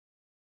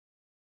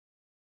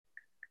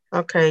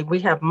Okay, we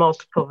have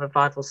multiple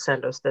revival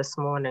centers this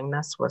morning.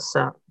 That's what's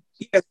up.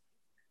 Yes,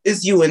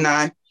 it's you and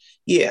I.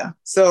 Yeah.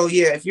 So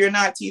yeah, if you're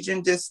not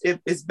teaching, just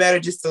it's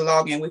better just to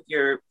log in with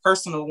your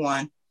personal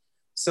one,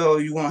 so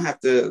you won't have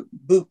to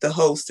boot the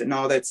host and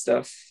all that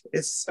stuff.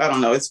 It's I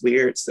don't know, it's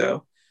weird.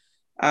 So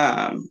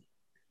um,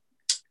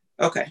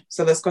 okay,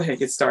 so let's go ahead and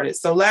get started.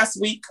 So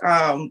last week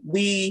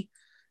we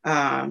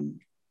um,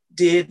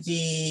 did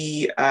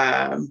the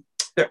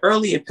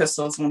early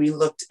epistles when we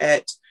looked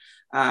at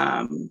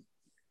um,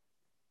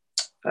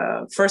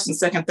 First and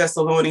Second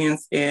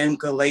Thessalonians and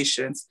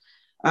Galatians.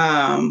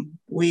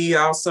 We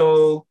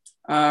also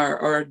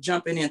are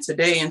jumping in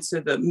today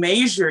into the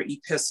major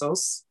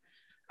epistles,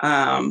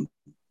 um,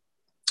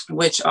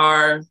 which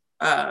are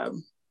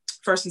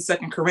First and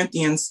Second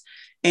Corinthians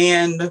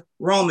and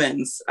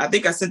Romans. I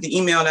think I sent the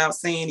email out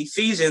saying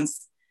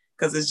Ephesians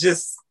because it's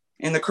just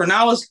in the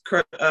chronology.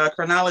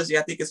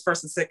 I think it's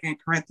First and Second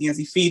Corinthians,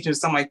 Ephesians,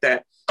 something like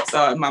that.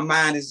 So my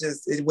mind is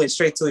just it went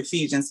straight to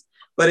Ephesians.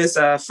 But it's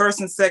First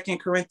and Second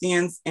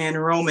Corinthians and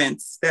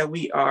Romans that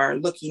we are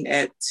looking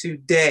at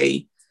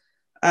today.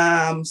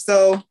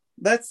 So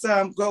let's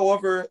go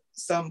over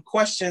some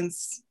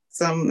questions.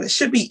 Some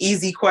should be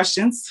easy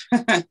questions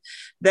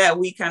that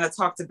we kind of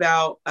talked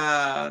about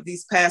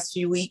these past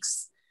few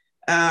weeks.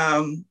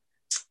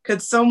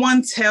 Could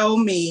someone tell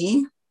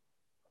me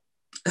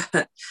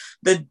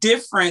the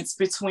difference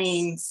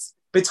between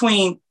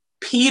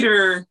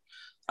Peter's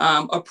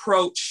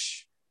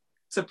approach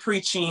to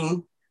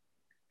preaching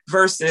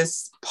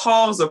versus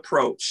Paul's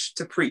approach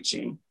to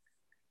preaching?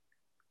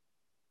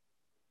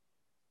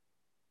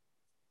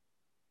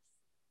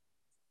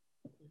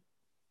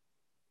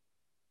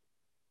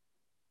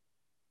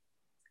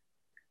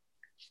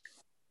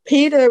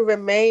 Peter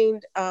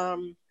remained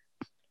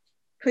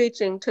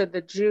preaching to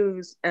the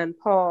Jews and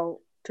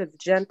Paul to the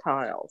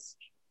Gentiles.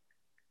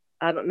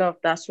 I don't know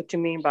if that's what you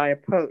mean by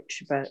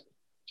approach, but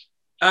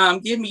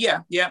give me,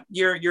 yeah,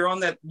 you're on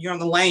the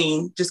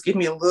lane. Just give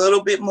me a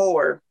little bit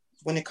more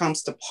when it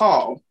comes to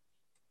Paul.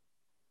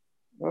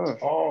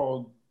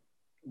 Paul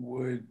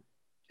would,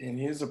 in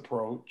his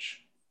approach,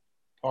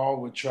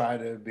 Paul would try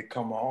to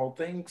become all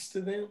things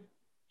to them,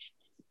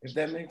 if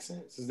that makes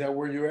sense. Is that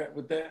where you're at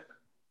with that?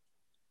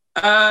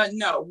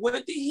 No. What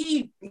did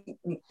he?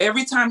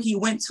 Every time he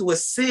went to a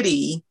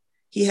city,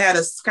 he had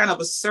a kind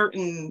of a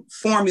certain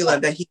formula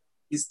that he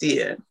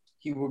did.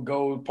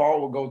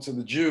 Paul would go to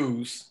the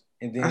Jews,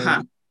 and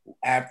then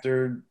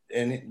after,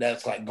 and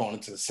that's like going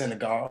into the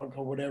synagogue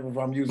or whatever, if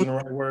I'm using the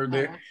right word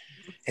there.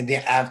 And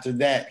then after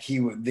that, he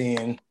would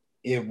then,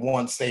 if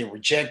once they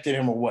rejected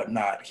him or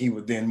whatnot, he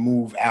would then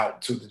move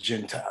out to the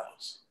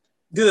Gentiles.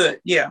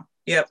 Good. Yeah.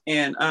 Yep.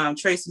 And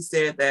Tracy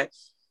said that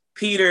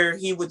Peter,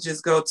 he would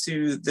just go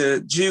to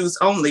the Jews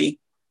only.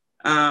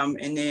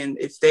 And then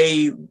if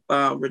they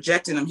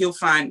rejected him, he'll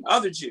find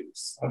other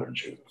Jews.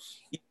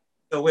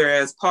 So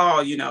whereas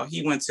Paul,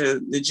 he went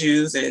to the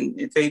Jews, and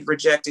if they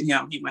rejected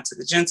him, he went to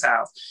the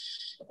Gentiles.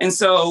 And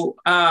so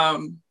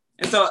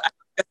it's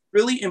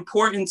really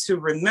important to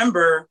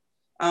remember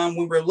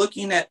when we're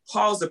looking at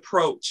Paul's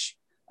approach,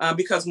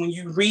 because when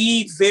you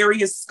read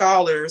various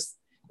scholars,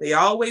 they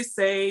always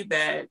say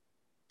that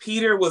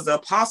Peter was an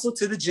apostle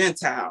to the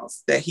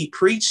Gentiles, that he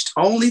preached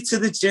only to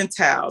the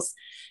Gentiles.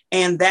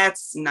 And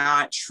that's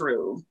not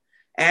true.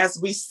 As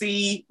we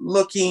see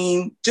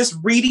just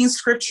reading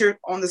scripture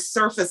on the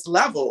surface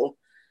level,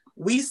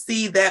 we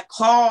see that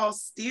Paul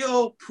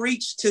still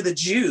preached to the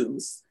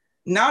Jews.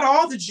 Not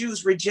all the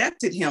Jews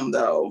rejected him,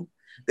 though.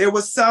 There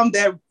was some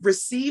that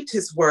received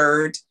his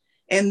word.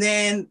 And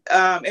then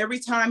every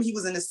time he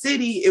was in a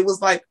city, it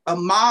was like a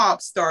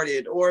mob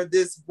started or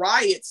this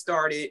riot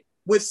started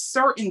with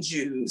certain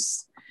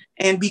Jews.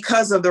 And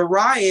because of the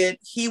riot,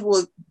 he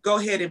would go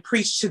ahead and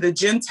preach to the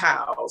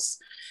Gentiles.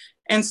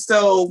 And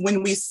so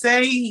when we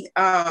say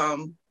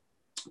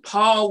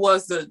Paul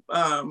was the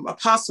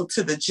apostle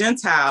to the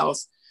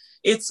Gentiles,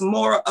 it's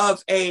more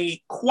of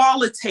a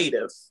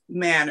qualitative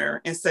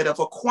manner instead of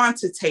a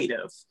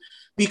quantitative.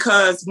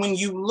 Because when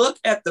you look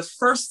at the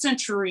first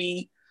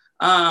century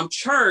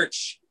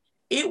church,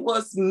 it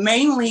was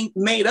mainly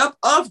made up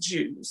of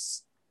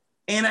Jews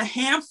and a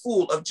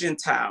handful of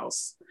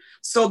Gentiles.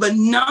 So the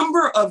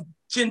number of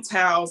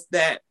Gentiles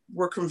that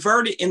were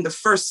converted in the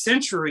first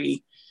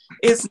century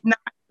is not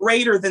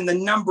greater than the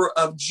number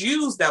of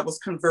Jews that was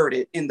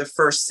converted in the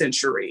first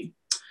century.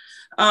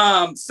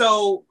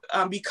 So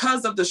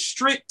because of the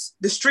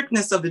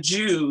strictness of the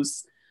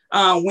Jews,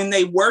 when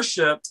they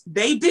worshiped,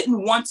 they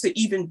didn't want to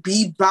even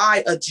be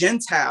by a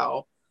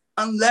Gentile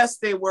unless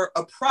they were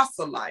a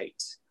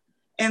proselyte.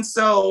 And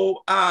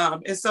so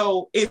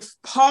if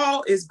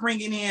Paul is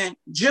bringing in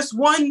just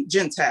one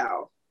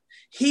Gentile,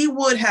 he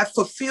would have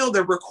fulfilled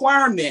the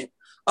requirement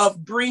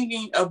of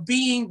being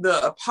the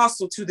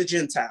apostle to the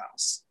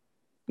Gentiles.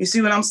 You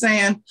see what I'm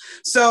saying?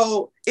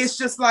 So it's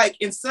just like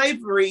in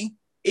slavery,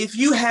 if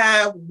you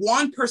have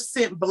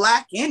 1%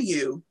 Black in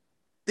you,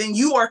 then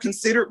you are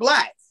considered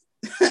Black.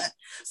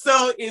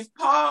 So if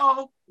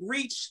Paul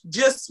reached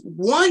just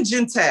one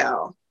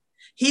Gentile,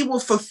 he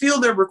will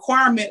fulfill the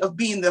requirement of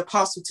being the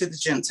apostle to the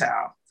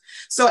Gentile.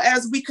 So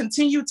as we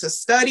continue to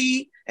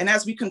study and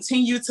as we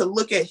continue to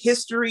look at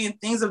history and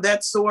things of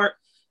that sort,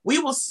 we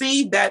will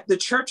see that the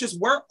churches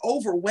were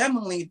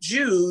overwhelmingly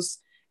Jews,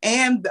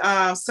 and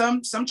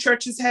some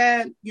churches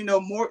had,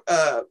 more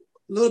a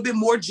little bit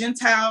more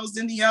Gentiles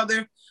than the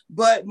other.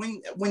 But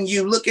when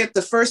you look at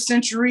the first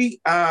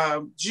century,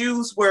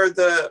 Jews were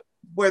the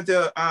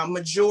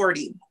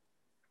majority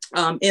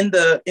in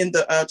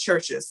the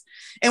churches,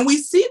 and we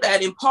see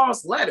that in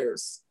Paul's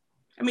letters.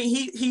 I mean,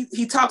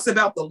 he talks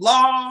about the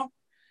law,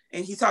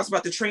 and he talks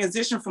about the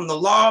transition from the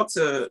law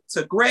to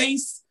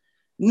grace.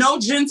 No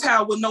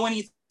Gentile will know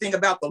anything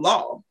about the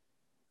law.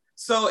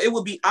 So it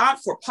would be odd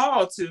for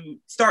Paul to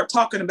start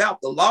talking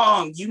about the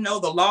law, and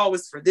the law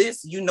is for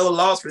this, the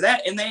law is for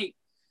that. And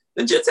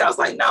the Gentiles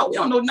like, no, we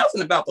don't know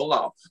nothing about the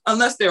law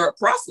unless they're a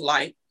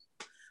proselyte.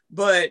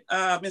 But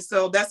and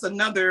so that's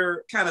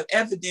another kind of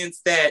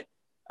evidence that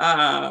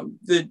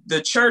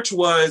the church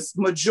was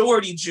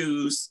majority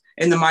Jews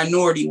and the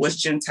minority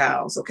was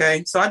Gentiles.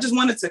 Okay, so I just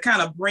wanted to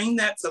kind of bring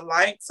that to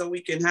light so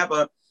we can have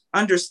a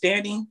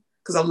understanding.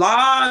 Because a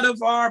lot of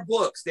our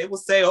books, they will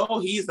say, oh,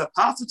 he's the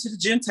apostle to the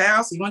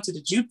Gentiles. He went to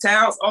the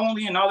Gentiles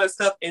only and all that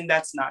stuff. And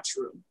that's not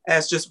true.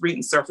 That's just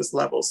reading surface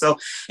level. So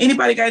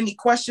anybody got any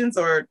questions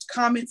or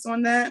comments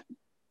on that?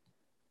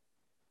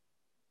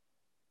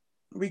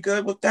 Are we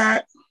good with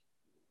that?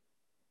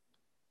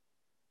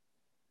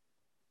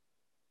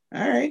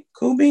 All right,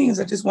 cool beans.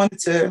 I just wanted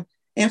to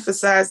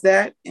emphasize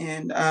that.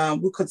 And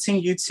we'll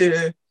continue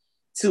to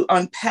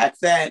unpack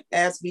that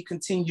as we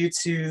continue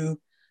to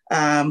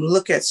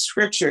look at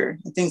scripture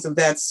and things of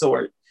that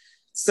sort.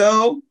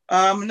 So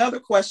another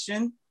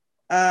question,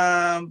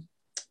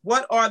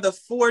 what are the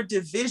 4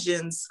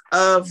 divisions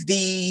of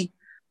the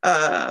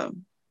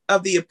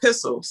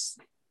epistles?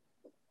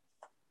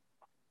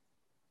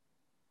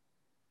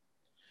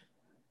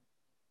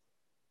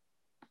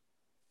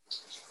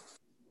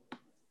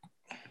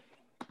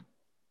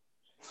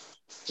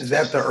 Is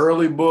that the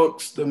early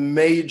books, the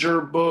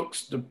major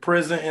books, the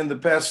present and the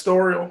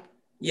pastoral?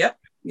 Yep,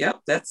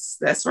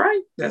 that's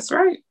right. That's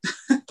right.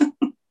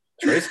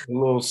 Tracy's a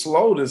little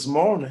slow this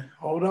morning.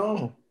 Hold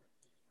on.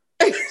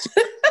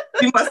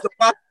 You must have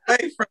walked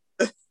away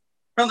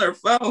from her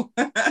phone.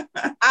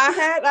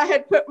 I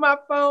had put my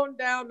phone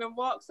down and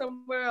walked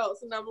somewhere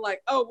else, and I'm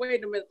like, oh,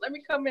 wait a minute, let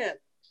me come in.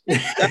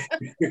 That's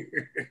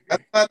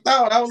what I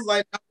thought. I was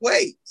like,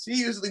 wait, she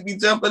usually be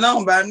jumping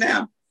on by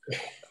now.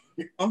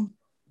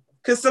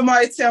 Could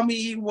somebody tell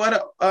me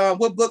what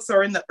books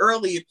are in the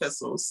early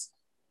epistles?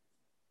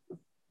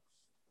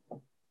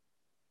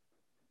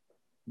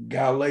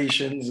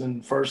 Galatians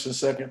and 1st and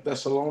 2nd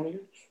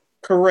Thessalonians.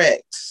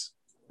 Correct.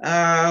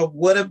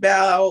 What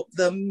about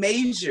the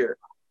major?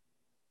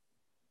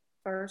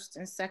 1st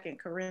and 2nd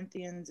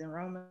Corinthians and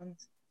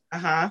Romans.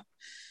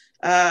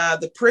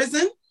 The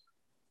prison?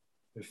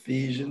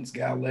 Ephesians,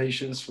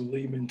 Galatians,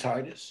 Philemon,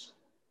 Titus.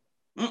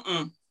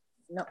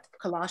 No,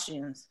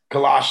 Colossians.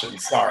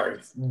 Sorry.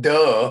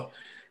 Duh.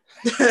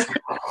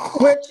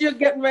 Which you're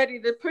getting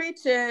ready to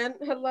preach in.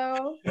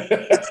 Hello.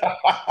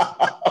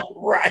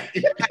 Right.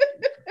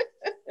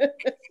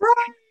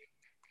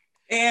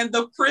 And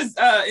the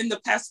in the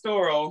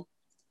pastoral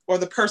or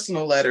the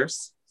personal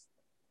letters.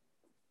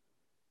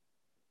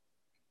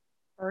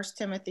 1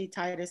 Timothy,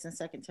 Titus, and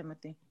 2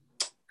 Timothy.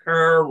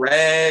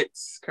 Correct.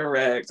 All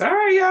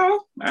right,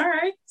 y'all. All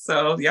right.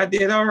 So y'all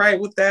did all right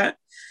with that.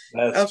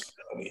 That's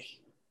funny.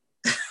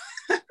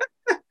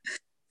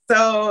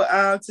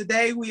 So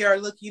today we are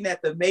looking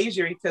at the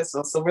major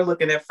epistles. So we're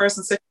looking at 1st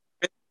and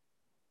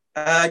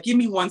 2nd. Give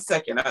me 1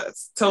 second. I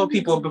told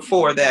people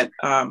before that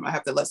I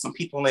have to let some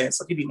people in.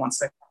 So give me 1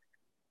 second.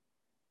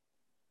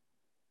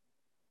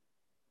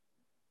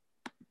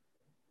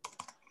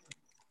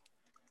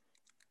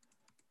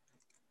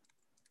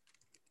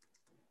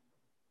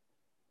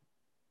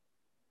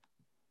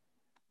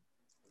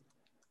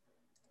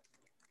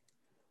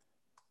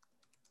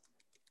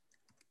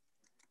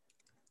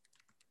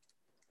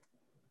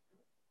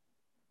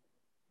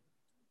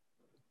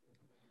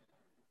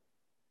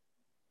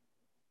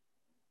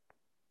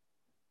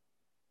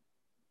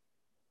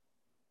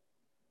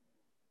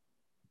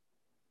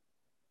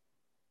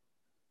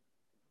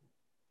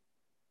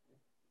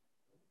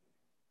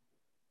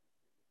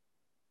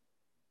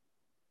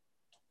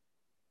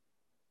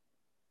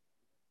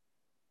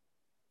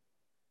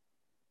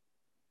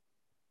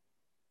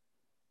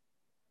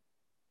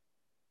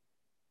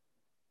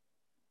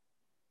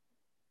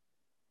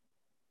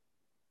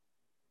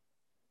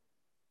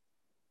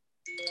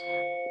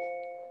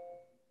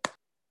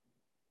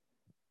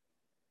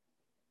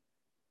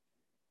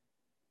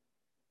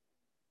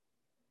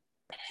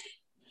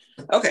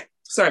 Okay,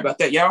 sorry about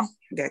that, y'all.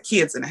 I got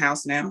kids in the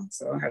house now,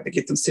 so I have to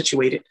get them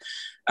situated.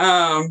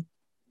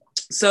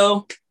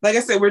 So, like I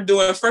said, we're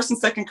doing 1st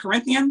and 2nd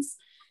Corinthians,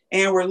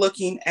 and we're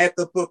looking at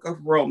the book of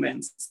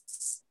Romans.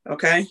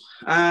 Okay.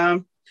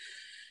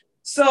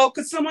 So,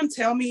 could someone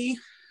tell me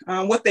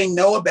what they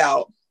know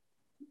about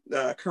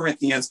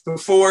Corinthians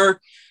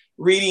before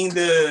reading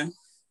the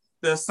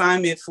the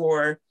assignment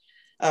for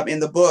in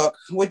the book.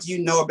 What do you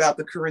know about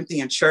the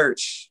Corinthian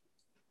church?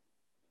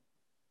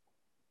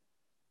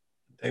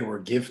 They were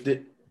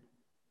gifted.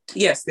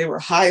 Yes, they were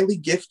highly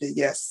gifted.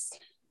 Yes.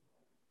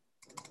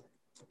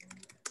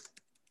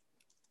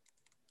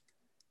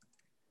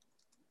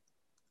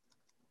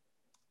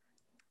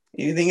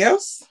 Anything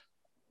else?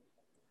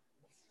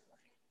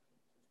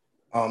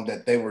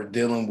 That they were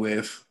dealing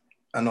with,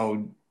 I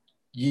know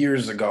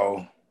years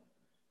ago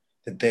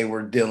that they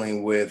were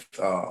dealing with,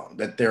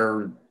 that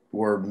there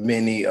were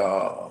many,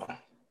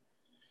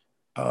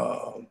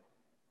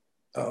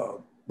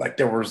 like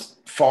there was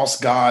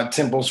false god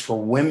temples for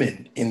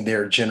women in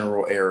their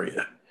general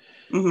area.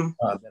 Mm-hmm.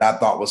 That I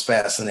thought was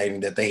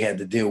fascinating that they had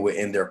to deal with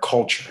in their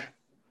culture.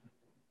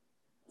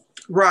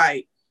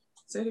 Right.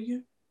 Say it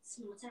again.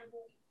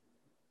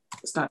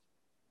 It's not.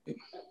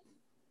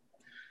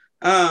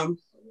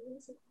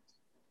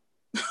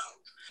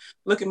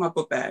 Look at my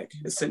book bag.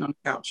 It's sitting on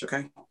the couch.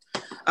 Okay.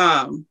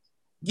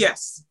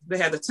 Yes, they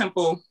had the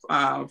temple.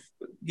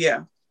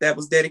 That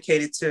was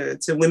dedicated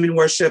to women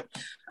worship.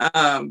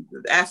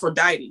 The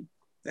Aphrodite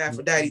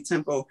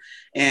temple,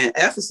 and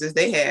Ephesus,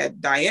 they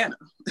had Diana.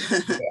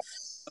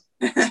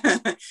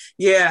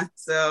 Yeah,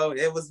 so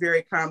it was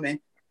very common.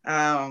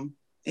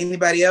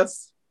 Anybody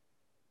else?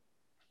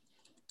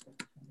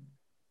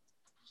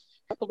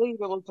 I believe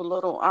it was a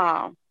little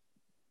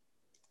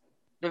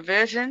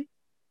division.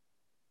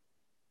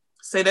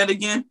 Say that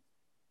again.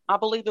 I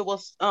believe it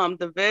was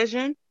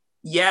division.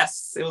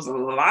 Yes, it was a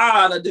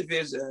lot of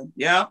division.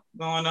 Yeah,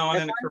 going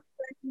on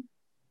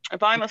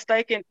if I'm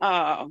mistaken,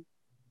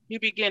 he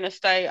began to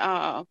stay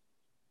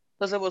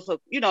because it was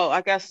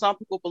I guess some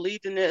people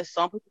believed in this,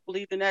 some people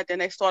believed in that. Then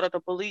they started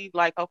to believe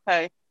like,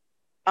 okay,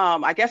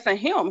 I guess in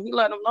him, he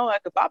let them know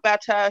like if I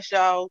baptize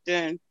y'all,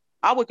 then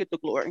I would get the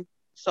glory.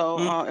 So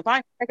if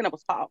I'm mistaken, it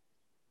was Paul.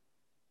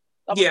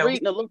 I was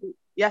reading a little bit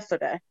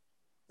yesterday.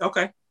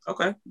 Okay,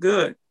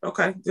 good.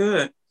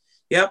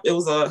 Yep, it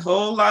was a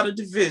whole lot of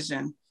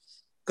division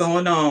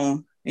going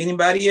on.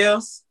 Anybody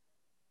else?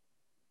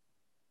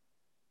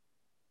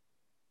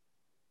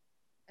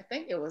 I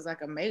think it was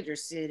like a major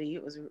city.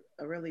 It was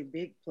a really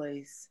big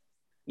place.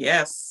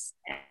 Yes.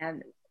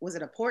 And was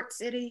it a port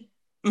city?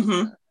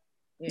 Mm-hmm.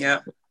 Yeah,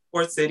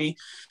 port city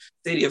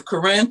of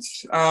Corinth.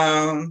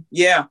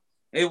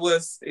 It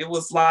was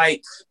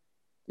like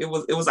it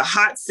was a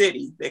hot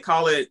city. They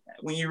call it,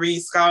 when you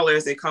read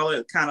scholars, they call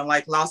it kind of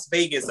like Las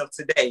Vegas of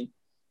today.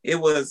 It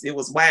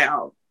was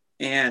wild.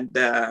 And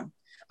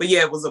but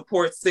yeah, it was a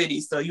port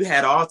city, so you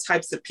had all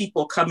types of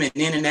people coming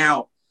in and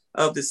out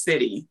of the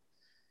city.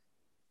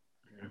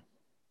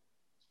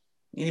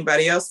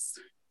 Anybody else?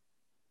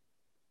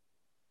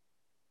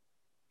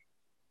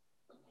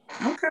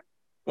 Okay.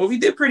 Well, we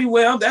did pretty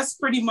well. That's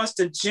pretty much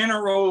the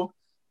general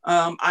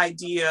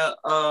idea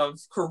of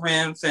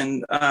Corinth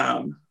and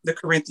the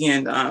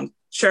Corinthian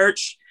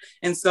church.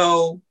 And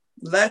so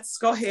let's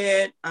go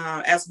ahead,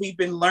 as we've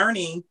been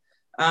learning,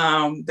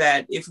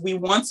 that if we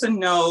want to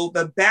know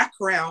the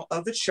background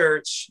of the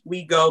church,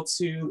 we go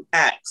to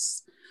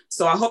Acts.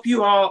 So I hope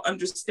you all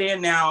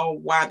understand now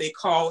why they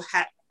call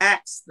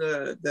Acts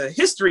the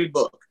history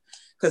book,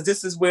 because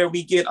this is where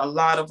we get a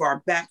lot of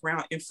our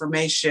background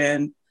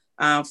information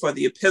for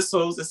the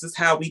epistles. This is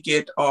how we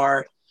get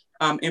our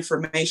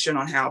information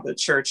on how the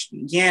church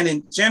began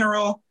in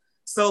general.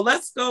 So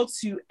let's go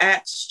to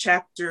Acts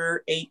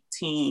chapter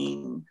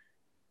 18.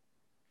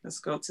 Let's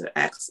go to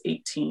Acts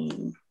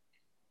 18.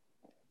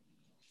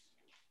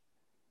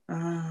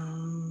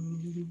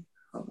 Hold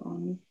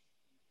on.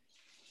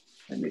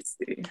 Let me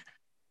see.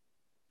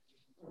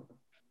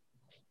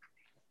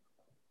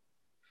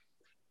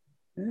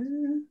 Let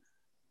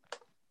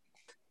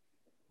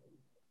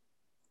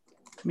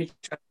me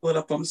try to pull it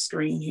up on the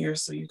screen here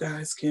so you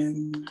guys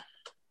can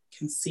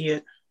see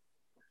it.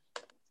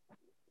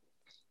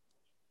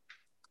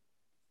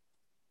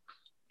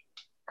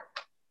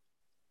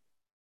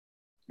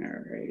 All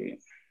right.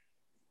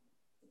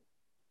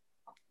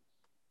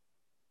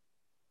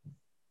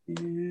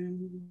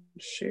 And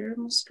share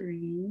my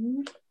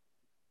screen.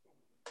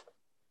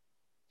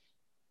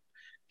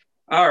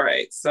 All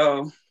right,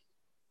 so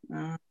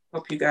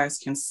hope you guys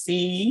can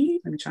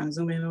see. Let me try to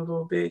zoom in a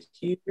little bit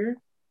here.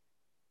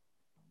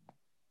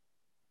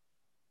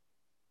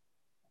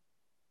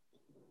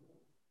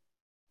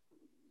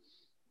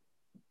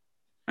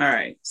 All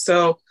right,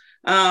 so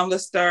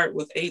let's start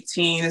with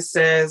 18. It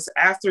says,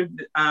 after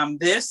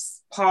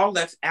this, Paul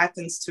left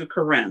Athens to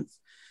Corinth.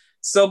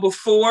 So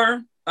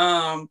before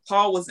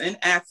Paul was in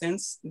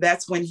Athens,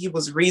 that's when he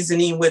was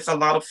reasoning with a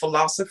lot of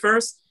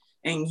philosophers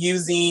and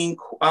using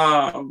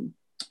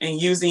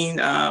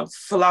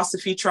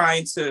philosophy,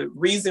 trying to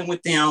reason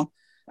with them.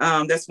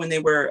 That's when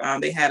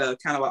they had a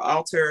kind of an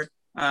altar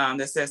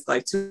that says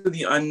like to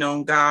the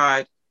unknown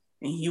God.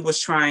 And he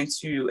was trying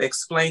to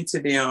explain to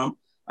them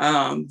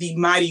the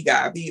mighty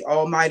God, the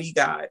almighty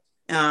God.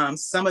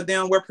 Some of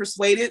them were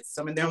persuaded,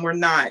 some of them were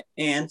not.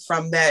 And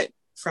from that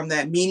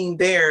meeting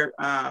there,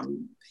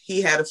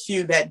 he had a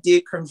few that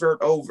did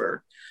convert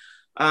over.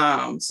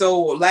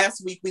 So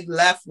last week we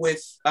left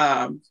with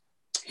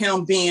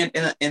him being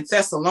in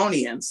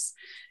Thessalonians.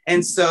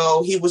 And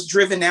so he was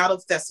driven out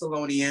of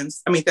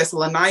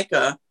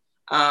Thessalonica,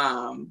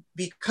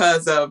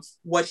 because of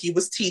what he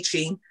was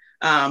teaching.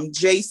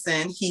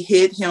 Jason, he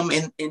hid him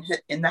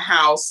in the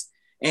house,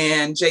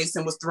 and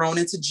Jason was thrown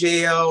into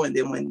jail. And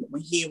then when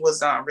he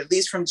was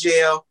released from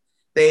jail,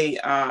 they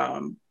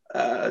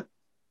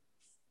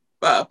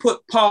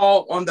put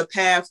Paul on the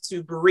path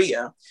to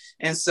Berea.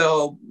 And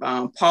so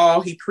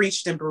Paul, he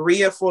preached in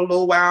Berea for a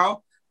little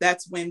while.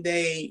 That's when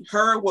they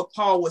heard what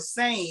Paul was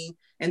saying.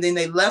 And then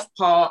they left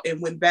Paul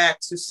and went back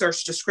to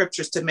search the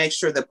scriptures to make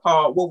sure that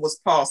what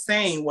was Paul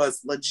saying was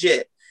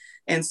legit.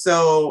 And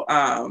so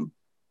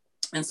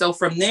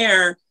from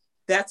there,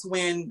 that's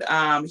when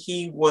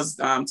he was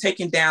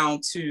taken down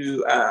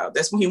to,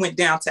 that's when he went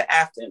down to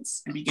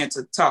Athens and began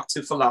to talk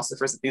to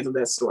philosophers and things of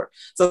that sort.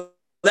 So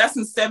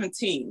lesson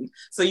 17.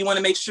 So you want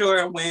to make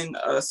sure when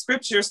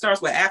scripture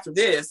starts with after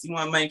this, you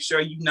want to make sure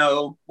you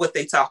know what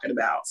they're talking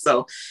about.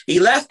 So he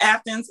left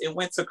Athens and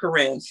went to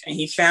Corinth, and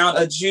he found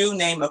a Jew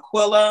named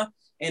Aquila,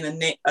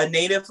 and a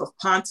native of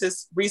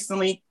Pontus,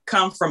 recently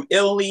come from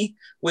Italy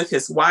with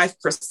his wife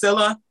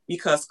Priscilla,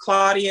 because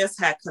Claudius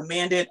had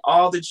commanded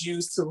all the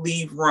Jews to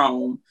leave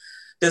Rome.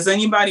 Does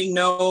anybody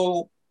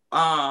know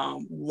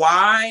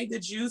why the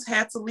Jews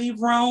had to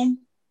leave Rome?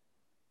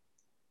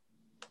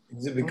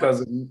 Is it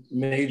because of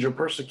major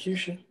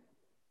persecution?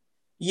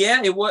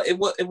 Yeah, it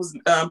was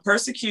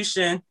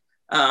persecution.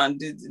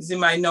 Does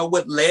anybody know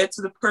what led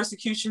to the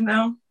persecution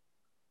though?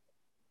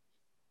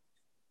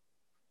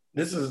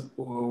 This is,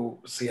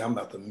 I'm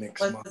about to mix.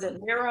 Was it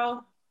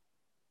Nero?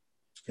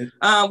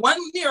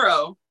 Wasn't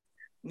Nero.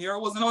 Nero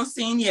wasn't on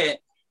scene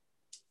yet.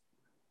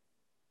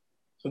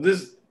 So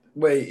is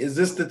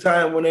this the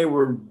time when they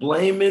were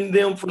blaming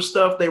them for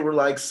stuff? They were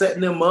like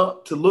setting them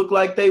up to look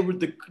like they were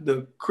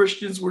the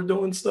Christians were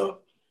doing stuff?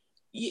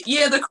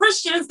 Yeah, the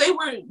Christians, they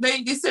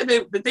said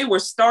that they were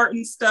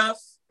starting stuff.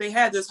 They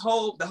had the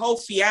whole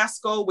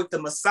fiasco with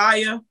the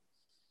Messiah.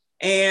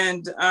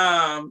 And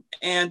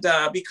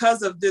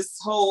because of this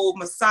whole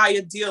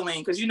Messiah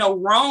dealing, because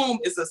Rome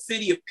is a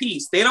city of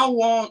peace. They don't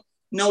want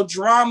no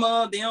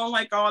drama. They don't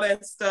like all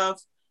that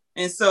stuff.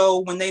 And so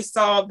when they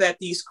saw that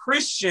these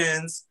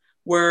Christians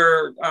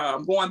were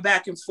going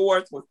back and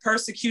forth with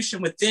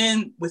persecution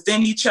within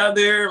each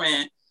other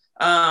and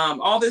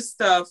all this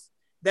stuff,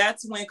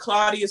 that's when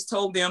Claudius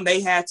told them they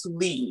had to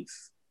leave.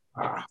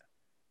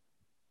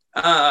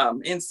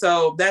 And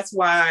so that's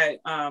why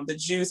the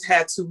Jews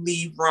had to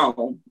leave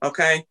Rome.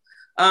 Okay.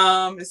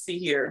 Let's see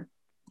here.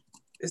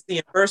 Let's see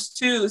in verse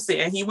 2,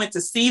 and he went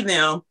to see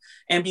them,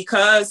 and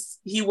because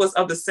he was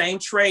of the same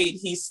trade,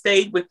 he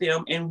stayed with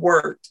them and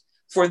worked,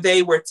 for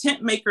they were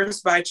tent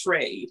makers by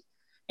trade.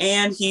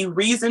 And he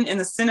reasoned in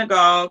the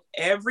synagogue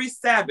every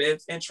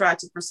Sabbath and tried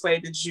to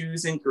persuade the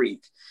Jews in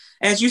Greek.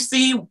 As you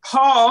see,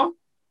 Paul,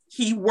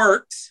 he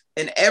worked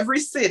in every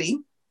city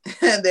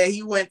that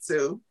he went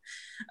to.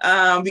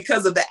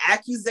 Because of the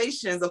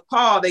accusations of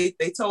Paul, they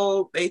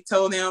told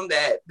him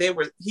that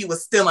he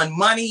was stealing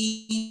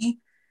money,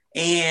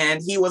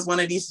 and he was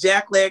one of these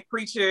jackleg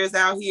preachers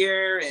out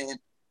here, and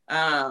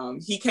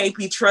he can't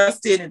be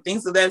trusted and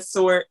things of that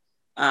sort.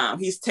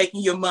 He's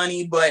taking your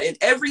money. But in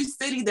every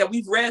city that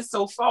we've read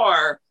so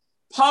far,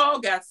 Paul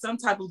got some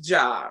type of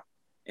job,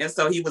 and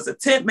so he was a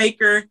tent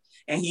maker,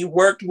 and he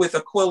worked with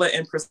Aquila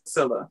and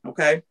Priscilla.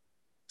 Okay.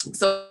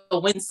 So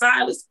when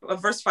Silas,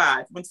 verse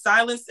 5, when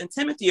Silas and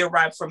Timothy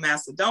arrived from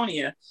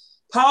Macedonia,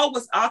 Paul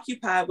was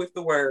occupied with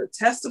the word,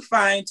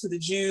 testifying to the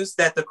Jews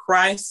that the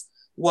Christ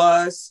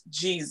was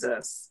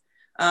Jesus.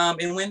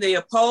 And when they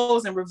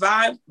opposed and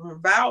reviled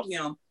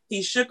him,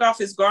 he shook off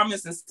his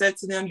garments and said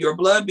to them, "Your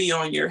blood be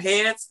on your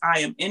heads. I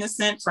am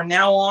innocent. From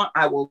now on,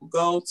 I will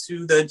go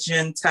to the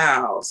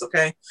Gentiles."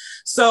 Okay.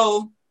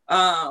 So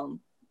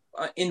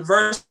in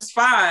verse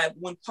 5,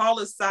 when Paul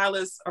and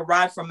Silas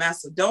arrived from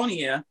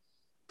Macedonia,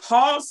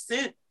 Paul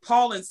sent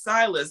Paul and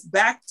Silas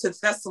back to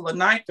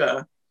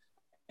Thessalonica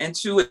and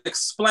to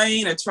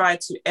explain and try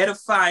to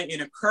edify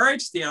and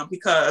encourage them,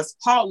 because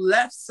Paul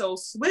left so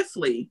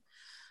swiftly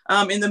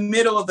in the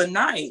middle of the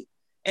night.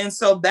 And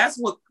so that's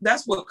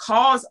what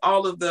caused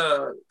all of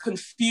the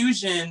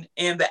confusion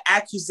and the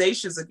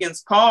accusations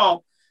against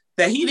Paul,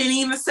 that he didn't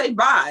even say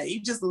bye.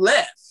 He just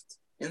left.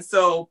 And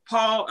so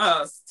Paul,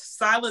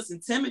 Silas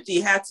and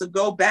Timothy had to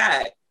go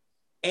back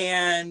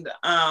and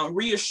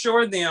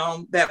reassure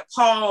them that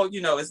Paul,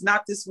 is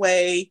not this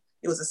way.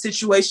 It was a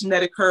situation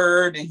that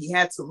occurred, and he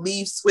had to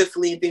leave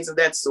swiftly and things of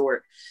that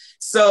sort.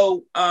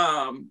 So,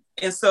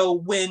 and so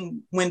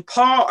when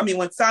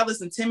Silas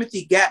and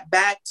Timothy got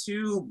back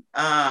to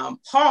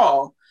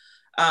Paul,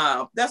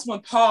 that's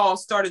when Paul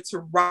started to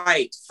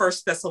write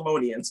First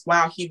Thessalonians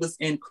while he was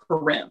in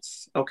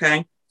Corinth.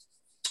 Okay.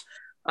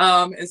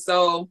 And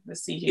so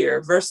let's see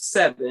here, verse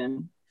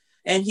 7.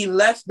 And he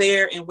left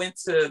there and went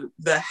to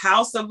the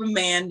house of a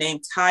man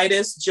named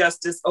Titus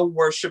Justus, a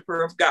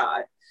worshiper of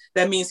God.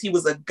 That means he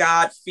was a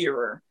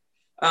God-fearer.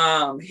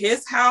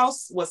 His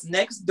house was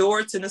next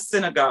door to the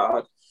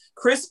synagogue.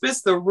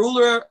 Crispus, the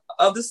ruler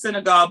of the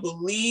synagogue,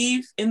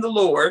 believed in the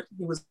Lord.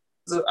 He was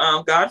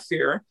a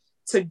God-fearer,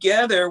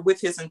 together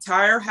with his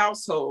entire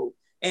household.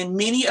 And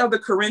many of the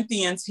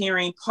Corinthians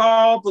hearing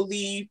Paul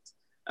believed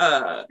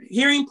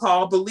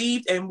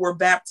and were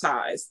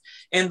baptized.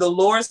 And the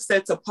Lord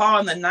said to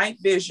Paul in the night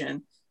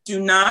vision, "Do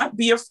not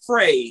be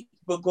afraid,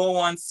 but go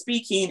on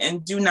speaking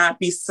and do not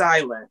be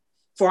silent.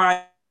 For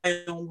I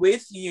am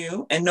with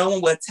you, and no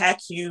one will attack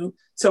you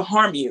to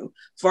harm you.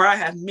 For I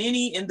have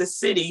many in the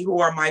city who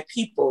are my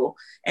people."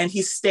 And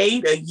he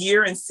stayed 1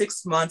 year and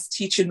 6 months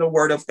teaching the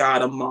word of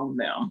God among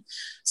them.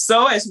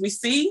 So as we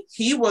see,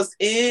 he was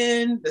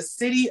in the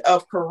city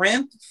of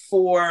Corinth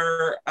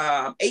for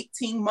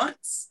 18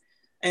 months.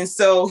 And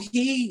so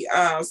he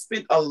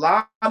spent a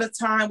lot of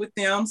time with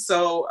them.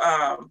 So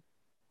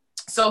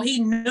he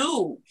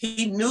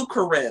knew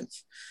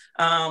Corinth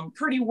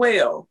pretty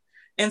well.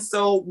 And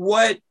so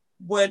what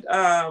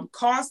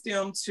caused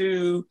him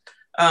to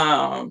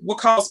what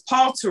caused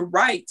Paul to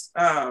write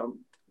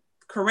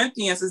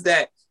Corinthians is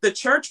that the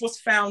church was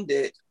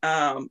founded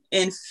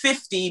in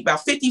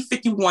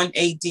 51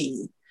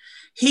 AD.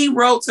 He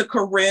wrote to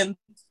Corinth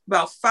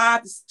about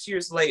 5 to 6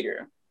 years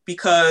later,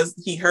 because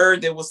he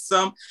heard there was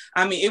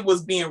it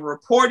was being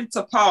reported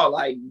to Paul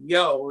like,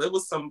 yo, there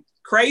was some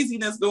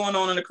craziness going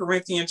on in the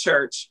Corinthian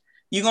church.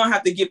 You're going to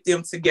have to get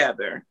them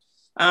together.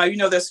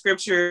 The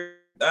scripture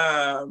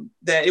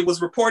that it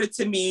was reported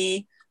to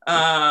me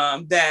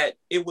that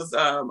it was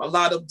a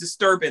lot of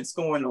disturbance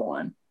going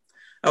on.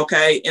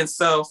 Okay. And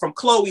so from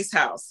Chloe's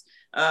house,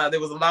 there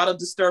was a lot of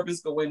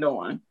disturbance going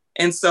on.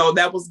 And so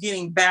that was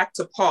getting back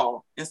to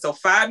Paul. And so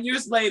 5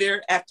 years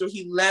later, after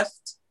he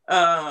left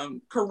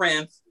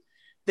Corinth,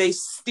 they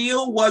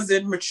still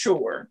wasn't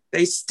mature.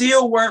 They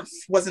still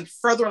wasn't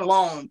further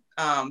along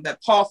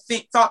that Paul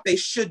thought they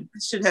should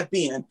have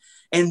been.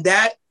 And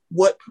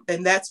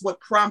that's what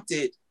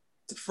prompted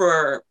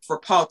for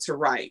Paul to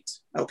write.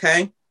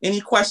 Okay. Any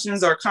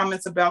questions or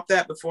comments about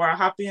that before I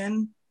hop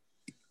in?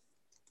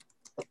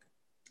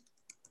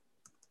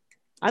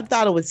 I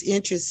thought it was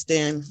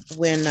interesting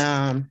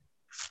when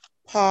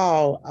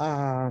Paul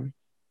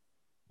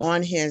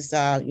on his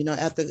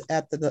after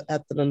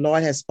the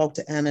Lord had spoke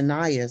to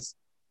Ananias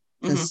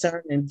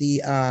concerning the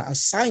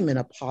assignment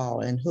of Paul,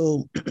 and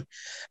who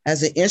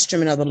as an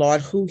instrument of the Lord,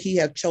 who he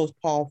had chose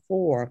Paul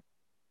for,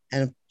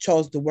 and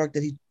chose the work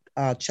that he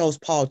chose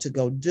Paul to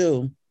go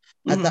do.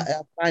 I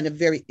find it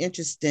very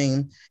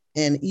interesting.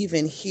 And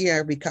even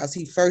here, because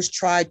he first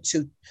tried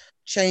to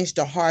change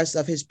the hearts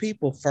of his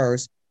people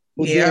first,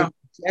 who then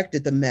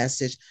rejected the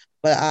message.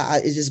 But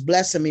it's just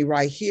blessing me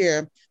right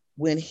here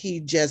when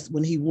he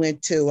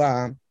went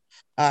to,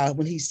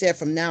 when he said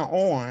from now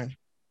on,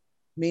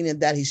 meaning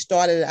that he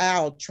started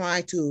out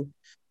trying to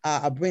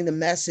bring the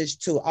message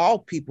to all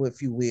people,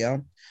 if you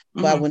will.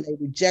 But when they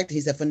rejected,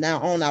 he said, from now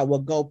on, I will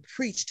go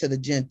preach to the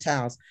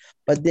Gentiles.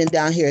 But then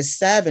down here at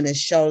 7, it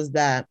shows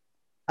that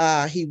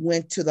he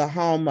went to the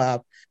home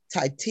of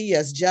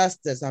Titius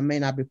Justus. I may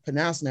not be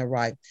pronouncing that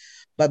right,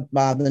 but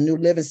the New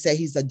Living say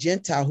he's a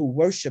Gentile who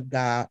worshiped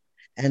God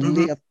and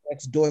lived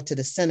next door to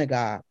the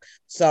synagogue.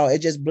 So it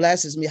just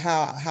blesses me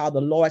how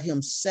the Lord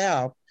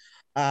himself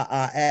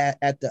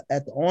at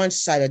the orange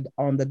side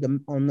on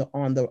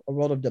the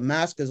road of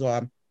Damascus,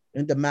 or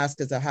in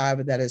Damascus, or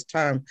however that is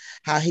termed,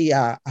 how he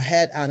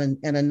had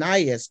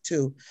Ananias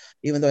too,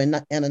 even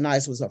though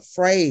Ananias was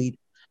afraid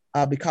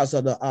because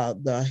of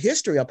the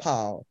history of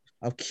Paul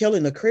of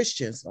killing the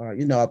Christians, or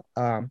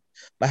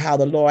but how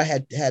the Lord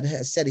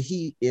had said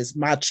he is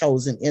my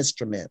chosen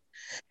instrument,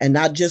 and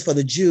not just for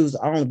the Jews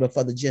only, but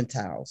for the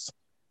Gentiles.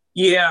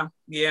 Yeah,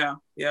 he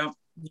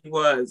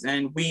was,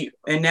 and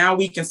now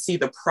we can see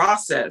the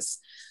process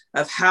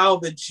of how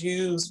the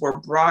Jews were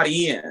brought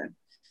in.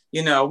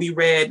 We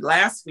read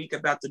last week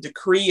about the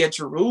decree at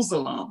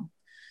Jerusalem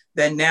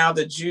that now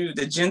the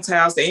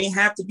Gentiles, they didn't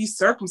have to be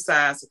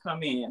circumcised to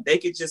come in. They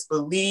could just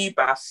believe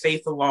by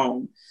faith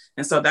alone.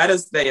 And so that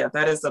is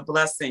a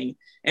blessing.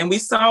 And we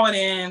saw it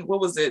in,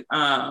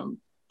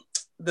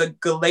 the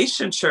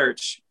Galatian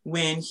church,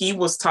 when he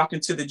was talking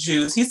to the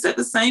Jews. He said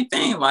the same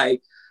thing,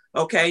 like,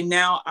 okay,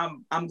 now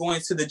I'm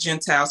going to the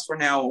Gentiles from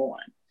now on.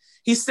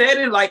 He said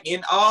it like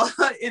in all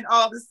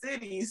the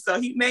cities.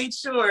 So he made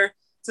sure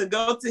to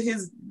go to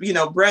his,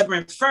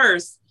 brethren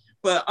first.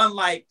 But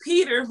unlike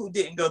Peter, who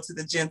didn't go to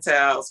the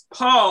Gentiles,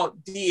 Paul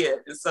did.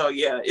 And so,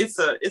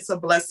 it's a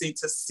blessing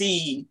to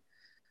see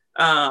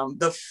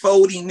the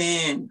folding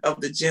in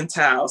of the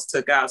Gentiles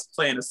to God's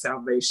plan of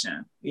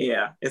salvation.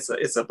 Yeah, it's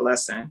a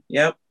blessing.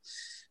 Yep.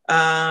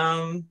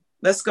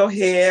 Let's go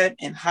ahead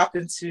and hop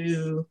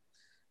into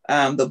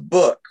the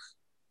book.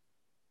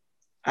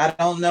 I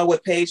don't know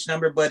what page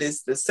number, but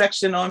it's the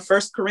section on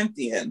 1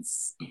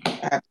 Corinthians. I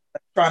have an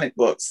electronic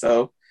book.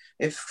 So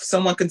if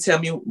someone can tell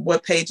me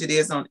what page it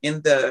is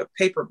in the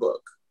paper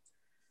book.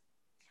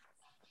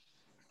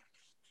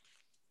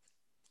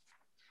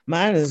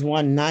 Mine is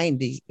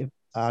 190.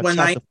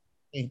 190.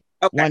 Okay.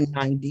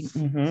 190.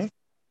 Mm-hmm.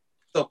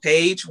 So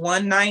page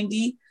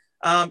 190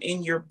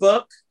 in your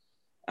book,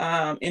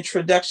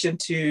 Introduction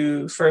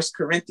to 1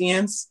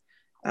 Corinthians.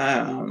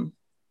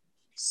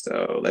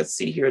 So let's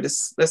see here.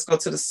 Let's go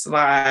to the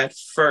slide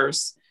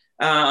first.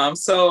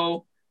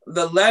 So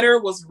the letter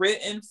was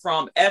written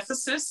from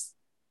Ephesus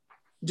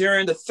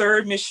during the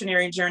third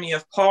missionary journey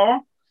of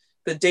Paul.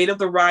 The date of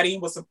the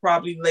writing was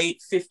probably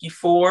late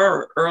 54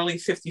 or early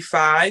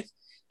 55.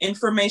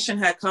 Information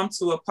had come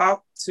to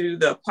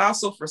the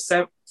apostle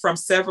from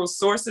several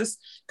sources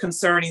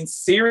concerning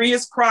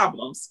serious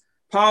problems.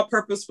 Paul's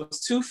purpose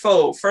was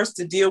twofold. First,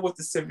 to deal with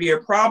the severe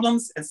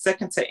problems, and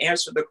second, to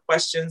answer the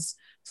questions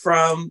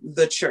from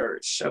the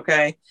church.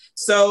 Okay.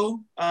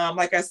 So,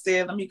 like I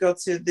said, let me go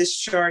to this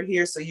chart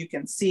here so you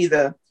can see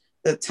the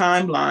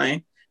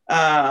timeline.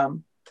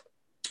 And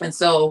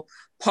so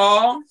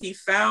Paul, he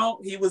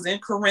was in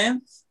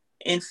Corinth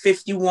in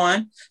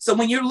 51. So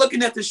when you're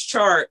looking at this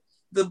chart,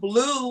 the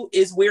blue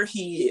is where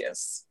he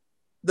is.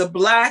 The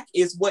black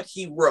is what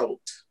he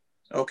wrote.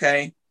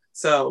 Okay.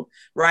 So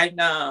right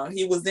now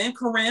he was in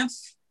Corinth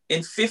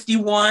in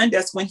 51.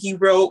 That's when he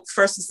wrote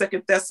 1st and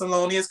 2nd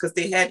Thessalonians, because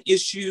they had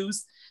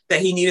issues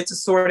that he needed to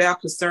sort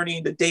out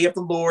concerning the day of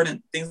the Lord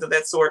and things of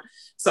that sort.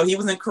 So he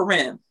was in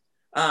Corinth.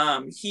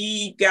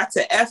 He got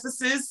to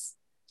Ephesus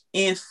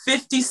in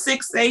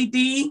 56 AD,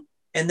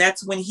 and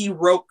that's when he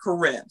wrote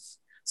Corinth.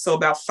 So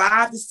about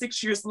 5 to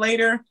 6 years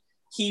later,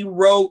 he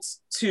wrote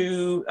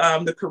to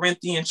the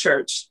Corinthian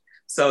church.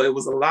 So it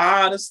was a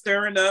lot of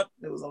stirring up.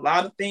 There was a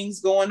lot of things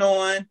going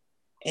on,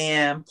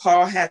 and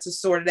Paul had to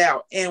sort it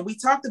out. And we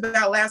talked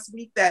about last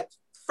week that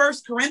 1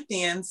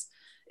 Corinthians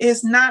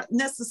is not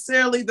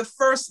necessarily the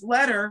first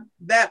letter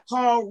that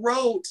Paul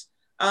wrote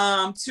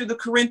to the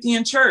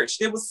Corinthian church.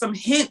 There was some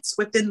hints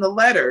within the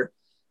letter,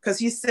 because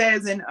he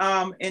says in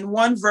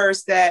one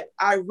verse that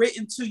I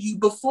written to you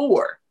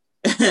before.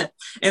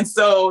 And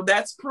so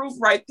that's proof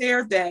right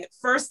there that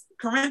 1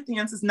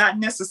 Corinthians is not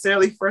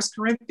necessarily 1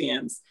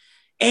 Corinthians.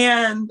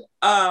 And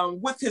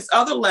with his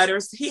other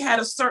letters, he had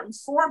a certain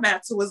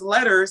format to his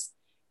letters,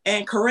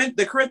 and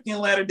the Corinthian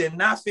letter did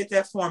not fit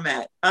that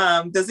format.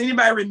 Does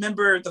anybody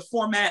remember the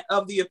format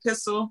of the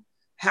epistle,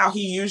 how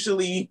he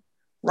usually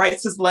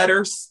writes his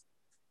letters?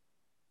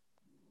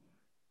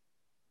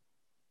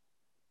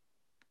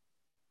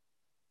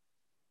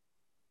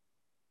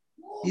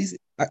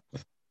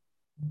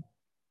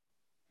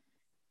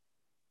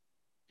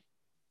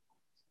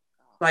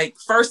 Like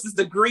first is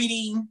the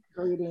greeting.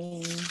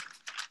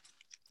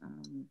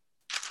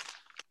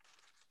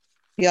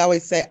 He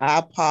always say,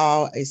 "I,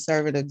 Paul, a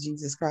servant of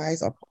Jesus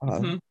Christ."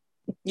 Mm-hmm.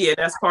 Yeah,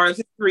 that's part of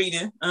his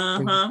greeting.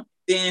 Mm-hmm.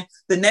 Then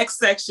the next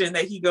section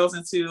that he goes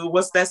into,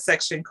 what's that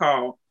section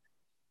called?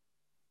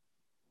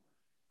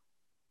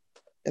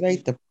 It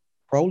ain't the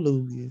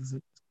prologue, is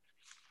it?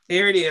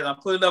 Here it is. I'll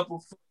put it up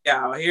for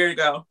y'all. Here we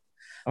go.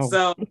 Oh.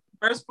 So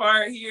first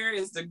part here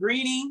is the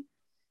greeting.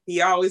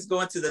 He always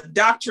go into the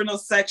doctrinal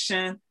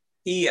section.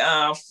 He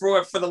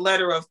for the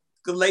letter of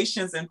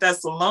Galatians and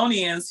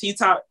Thessalonians, he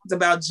talked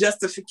about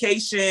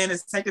justification and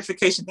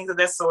sanctification, things of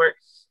that sort.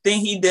 Then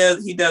he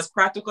does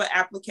practical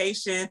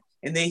application,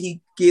 and then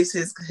he gives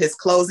his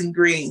closing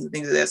greetings and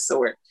things of that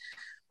sort.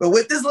 But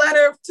with this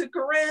letter to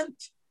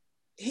Corinth,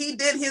 he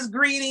did his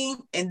greeting,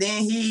 and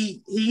then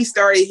he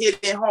started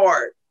hitting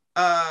hard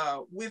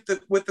with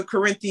the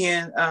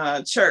Corinthian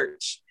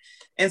church.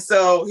 And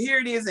so here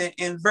it is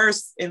in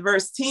verse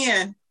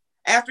 10.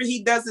 After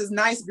he does his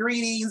nice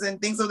greetings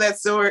and things of that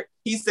sort,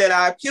 he said,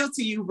 I appeal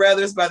to you,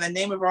 brothers, by the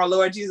name of our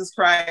Lord Jesus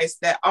Christ,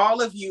 that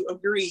all of you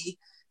agree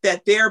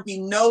that there be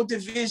no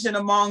division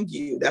among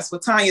you. That's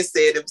what Tanya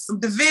said. There was some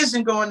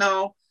division going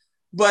on,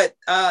 but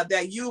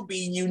that you'll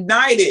be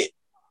united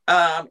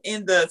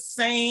in the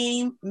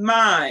same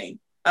mind,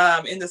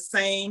 in the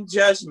same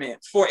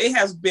judgment. For it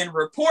has been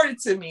reported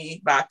to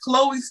me by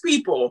Chloe's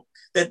people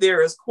that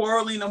there is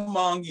quarreling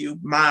among you,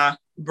 my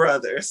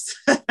brothers.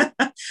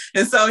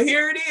 And so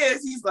here it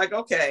is. He's like,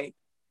 okay,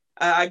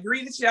 I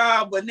greeted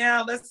y'all, but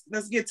now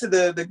let's get to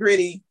the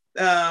gritty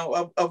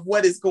of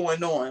what is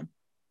going on.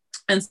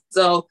 And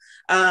so,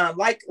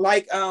 like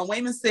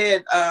Wayman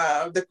said,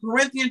 the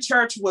Corinthian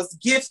church was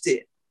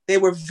gifted. They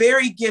were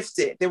very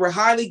gifted. They were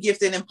highly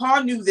gifted. And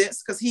Paul knew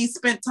this because he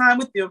spent time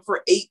with them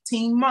for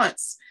 18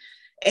 months.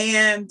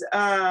 And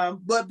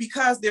but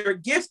because they're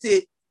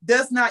gifted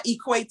does not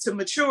equate to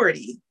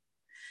maturity.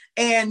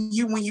 And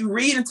when you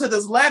read into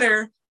this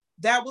letter,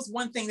 that was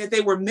one thing that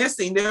they were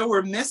missing. They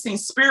were missing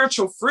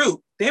spiritual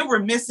fruit. They were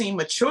missing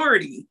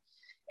maturity.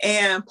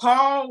 And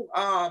Paul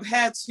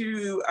had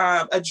to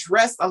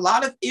address a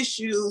lot of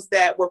issues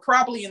that were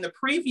probably in the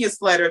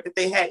previous letter that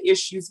they had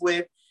issues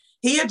with.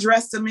 He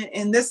addressed them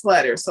in this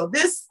letter. So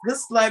this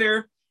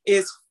letter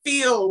is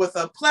filled with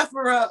a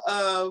plethora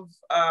of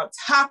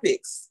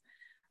topics,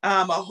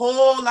 a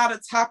whole lot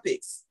of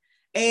topics.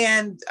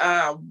 And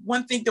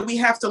one thing that we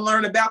have to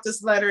learn about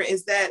this letter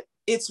is that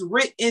it's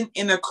written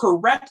in a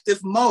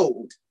corrective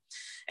mode.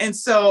 And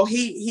so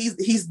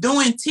he's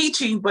doing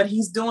teaching, but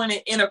he's doing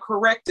it in a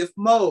corrective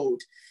mode.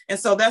 And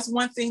so that's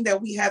one thing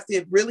that we have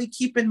to really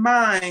keep in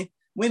mind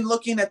when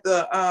looking at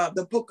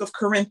the book of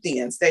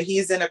Corinthians, that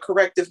he's in a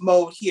corrective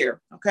mode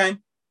here. Okay.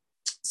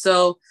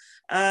 So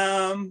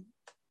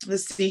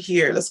let's see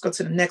here. Let's go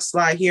to the next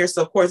slide here.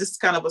 So of course, this is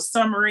kind of a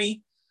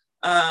summary.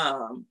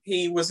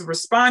 He was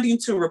responding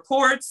to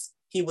reports.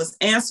 He was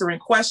answering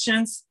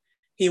questions.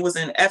 He was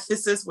in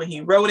Ephesus when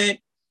he wrote it.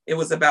 It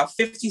was about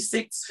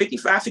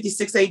 55,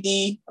 56 AD.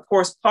 Of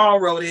course, Paul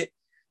wrote it.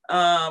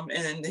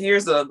 And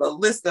here's a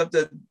list of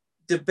the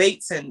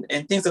debates and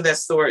things of that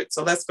sort.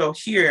 So let's go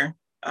here,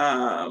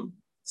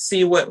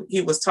 see what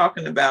he was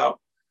talking about.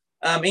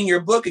 In your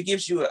book, it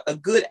gives you a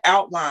good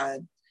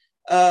outline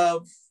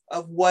of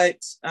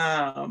what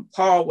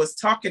Paul was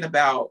talking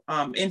about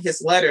in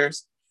his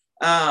letters,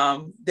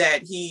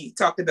 that he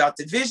talked about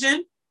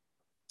division.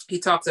 He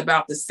talks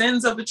about the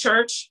sins of the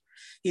church.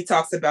 He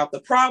talks about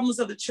the problems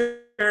of the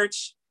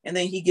church, and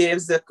then he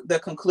gives the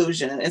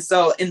conclusion. And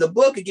so in the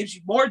book, it gives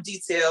you more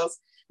details.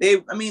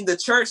 The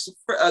church,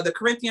 the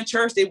Corinthian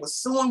church, they were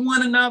suing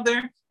one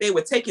another. They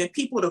were taking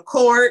people to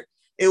court.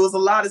 It was a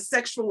lot of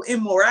sexual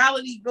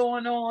immorality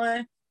going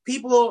on.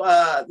 People,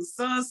 the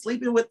son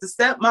sleeping with the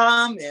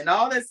stepmom and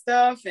all that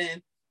stuff.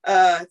 And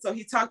so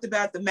he talked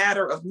about the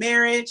matter of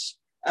marriage,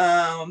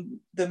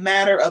 the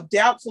matter of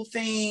doubtful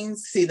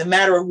things, the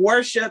matter of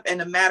worship, and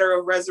the matter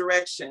of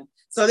resurrection.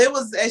 So there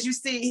was, as you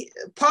see,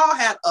 Paul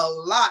had a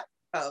lot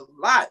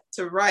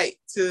to write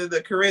to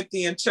the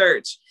Corinthian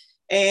church.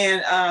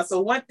 And so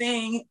one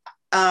thing,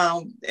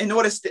 in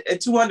order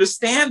to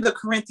understand the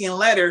Corinthian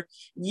letter,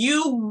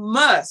 you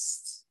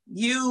must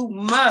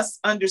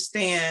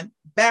understand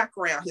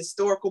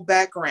historical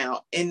background,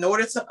 in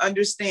order to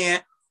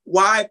understand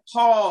why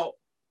Paul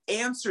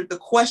answered the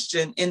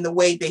question in the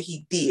way that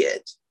he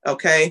did.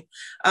 Okay.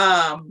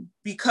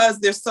 Because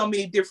there's so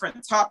many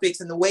different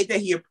topics, and the way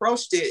that he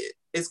approached it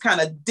is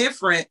kind of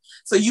different.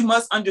 So you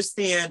must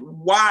understand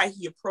why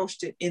he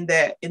approached it in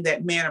that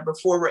manner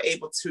before we're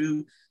able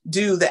to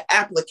do the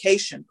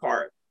application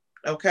part.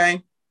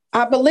 Okay.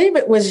 I believe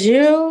it was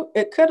you.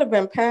 It could have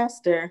been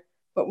Pastor,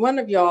 but one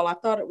of y'all, I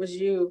thought it was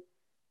you,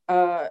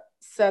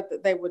 said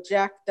that they were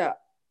jacked up.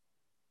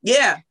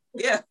 Yeah.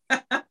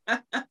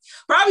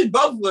 Probably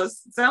both of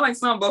us. Sound like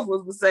both of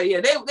us would say, yeah,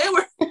 they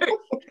were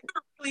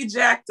really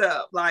jacked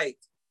up. Like,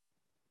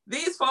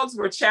 these folks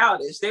were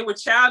childish. They were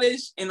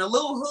childish in a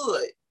little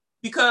hood,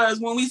 because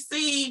when we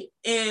see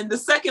in the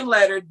second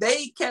letter,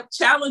 they kept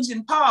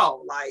challenging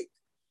Paul. Like,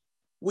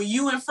 when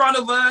you in front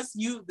of us,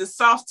 you the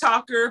soft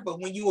talker, but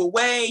when you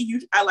away,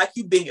 I like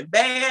you being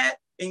bad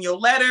in your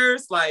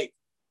letters. Like,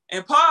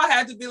 and Paul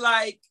had to be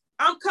like,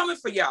 I'm coming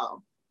for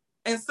y'all.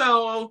 And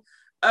so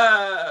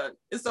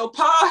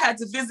Paul had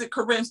to visit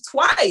Corinth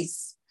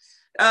twice.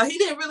 He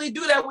didn't really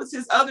do that with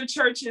his other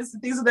churches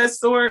and things of that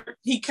sort.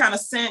 He kind of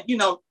sent,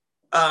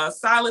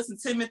 Silas and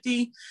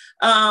Timothy.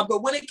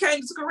 But when it came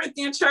to the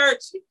Corinthian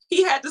church,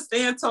 he had to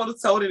stand toe to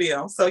toe to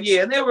them. So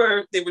yeah, they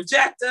were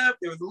jacked up.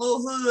 There was a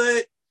little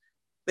hood.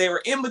 They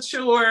were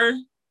immature.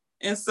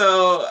 And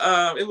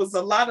so it was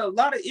a lot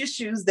of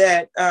issues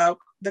that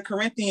the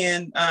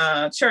Corinthian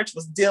church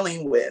was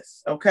dealing with.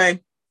 Okay.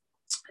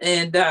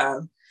 And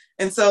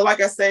so, like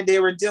I said, they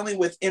were dealing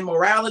with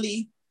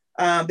immorality.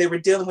 They were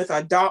dealing with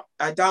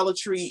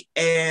idolatry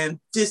and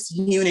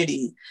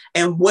disunity.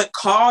 And what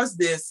caused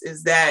this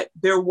is that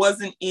there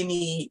wasn't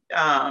any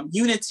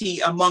unity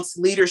amongst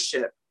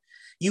leadership.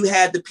 You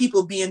had the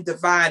people being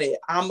divided.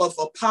 I'm of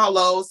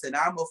Apollos and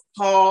I'm of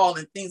Paul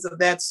and things of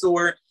that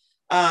sort.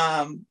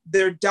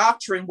 Their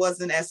doctrine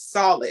wasn't as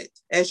solid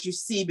as you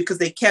see, because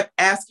they kept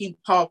asking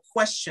Paul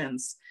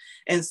questions.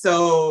 And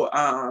so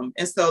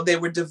they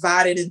were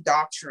divided in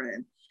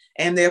doctrine.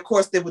 And they, of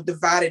course, they were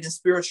divided in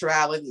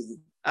spirituality.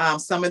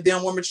 Some of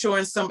them were mature,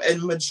 and the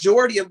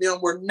majority of them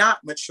were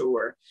not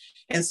mature.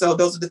 And so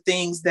those are the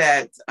things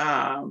that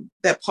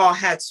Paul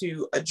had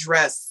to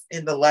address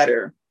in the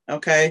letter.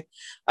 Okay.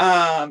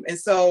 And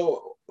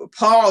so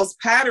Paul's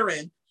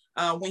pattern,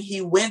 when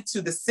he went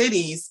to the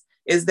cities,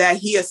 is that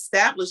he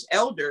established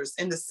elders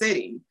in the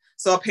city.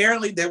 So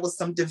apparently there was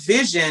some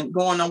division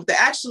going on.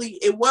 Actually,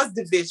 it was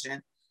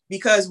division,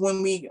 because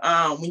when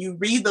you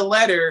read the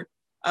letter,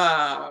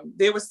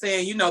 they were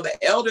saying, the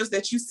elders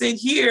that you sent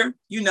here,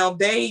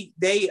 they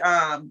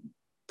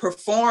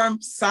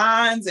perform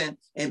signs and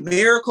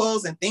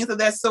miracles and things of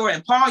that sort.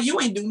 And Paul, you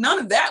ain't do none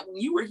of that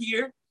when you were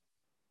here.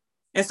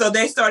 And so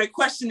they started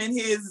questioning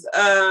his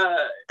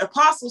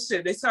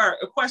apostleship. They started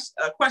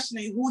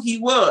questioning who he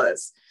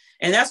was.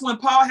 And that's when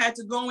Paul had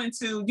to go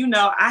into,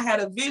 I had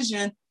a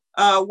vision.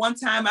 One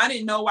time I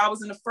didn't know I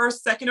was in the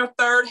first, second, or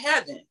third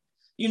heaven.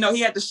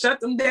 He had to shut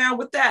them down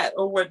with that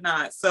or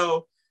whatnot.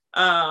 So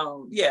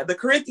the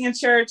Corinthian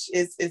church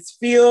is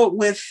filled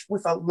with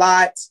a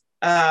lot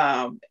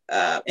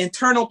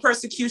internal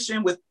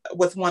persecution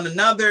with one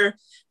another.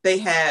 They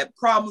had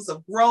problems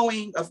of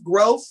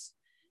growth.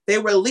 They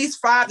were at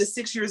least 5 to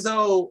 6 years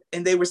old,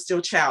 and they were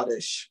still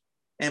childish.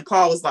 And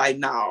Paul was like,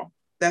 no,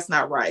 that's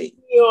not right.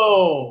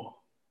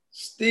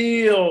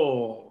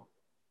 Still.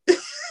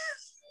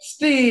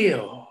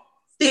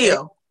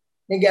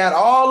 They got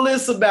all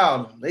this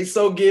about them. They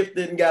so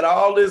gifted and got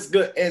all this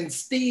good, and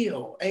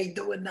still ain't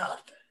doing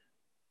nothing.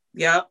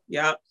 Yep.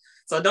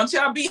 So don't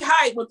y'all be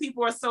hyped when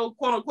people are so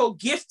quote unquote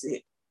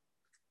gifted.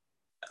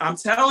 I'm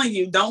telling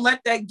you, don't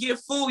let that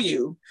gift fool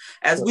you.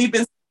 As we've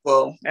been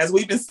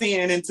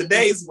seeing in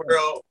today's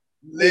world.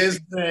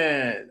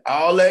 Listen,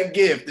 all that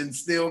gift and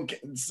still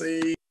can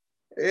see.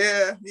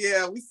 Yeah.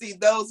 We see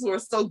those who are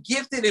so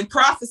gifted in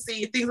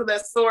prophecy and things of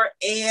that sort,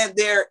 and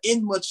they're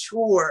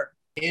immature.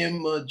 They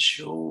don't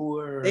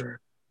know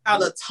how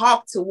to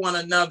talk to one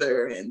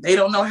another, and they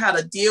don't know how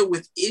to deal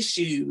with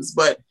issues,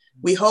 but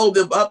we hold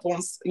them up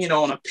on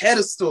a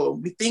pedestal.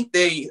 We think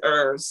they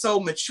are so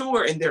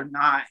mature, and they're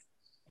not.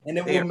 And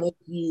it will make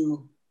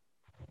you,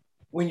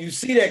 when you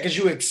see that, because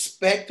you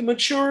expect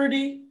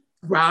maturity.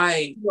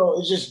 Right.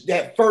 It's just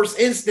that first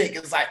instinct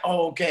is like,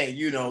 oh, okay,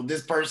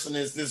 this person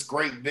is this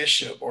great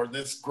bishop or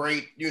this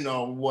great,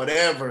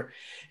 whatever.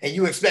 And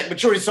you expect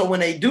maturity. So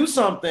when they do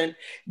something,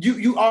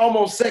 you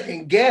almost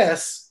second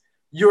guess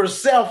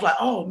yourself, like,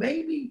 oh,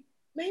 maybe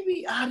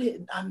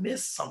I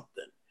missed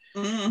something.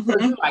 Mm-hmm.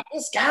 You're like,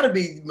 it's gotta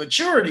be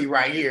maturity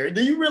right here.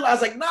 Then you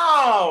realize, like,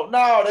 no,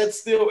 that's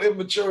still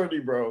immaturity,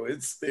 bro.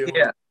 It's still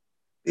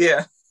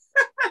yeah.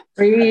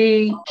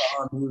 Preach.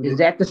 Is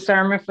that the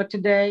sermon for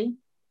today?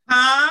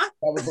 Huh?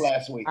 That was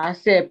last week. I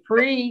said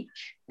preach.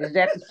 Is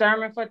that the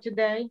sermon for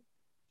today?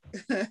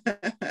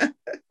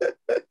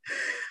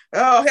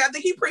 Oh, I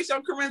think he preached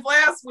on Corinth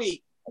last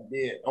week. I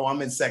did. Oh,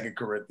 I'm in 2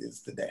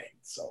 Corinthians today,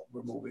 so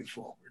we're moving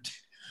forward.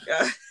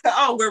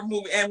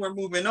 We're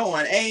moving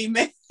on.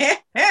 Amen.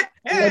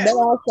 That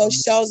also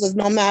shows us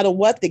no matter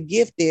what the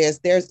gift is,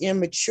 there's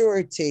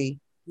immaturity.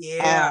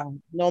 Yeah.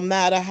 No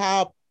matter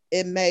how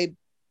it may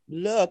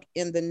look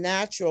in the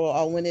natural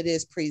or when it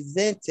is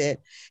presented,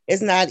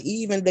 it's not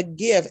even the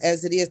gift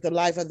as it is the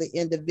life of the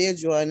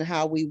individual and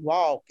how we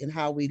walk and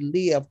how we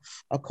live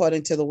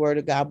according to the word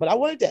of God. But I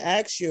wanted to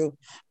ask you,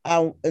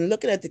 in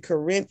looking at the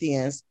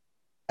Corinthians,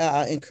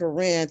 in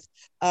Corinth,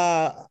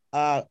 what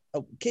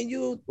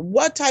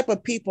type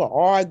of people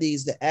are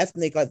these? The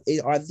ethnic,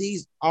 are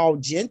these all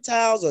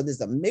Gentiles, or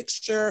there's a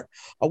mixture,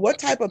 or what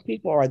type of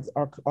people are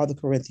the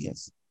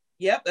Corinthians?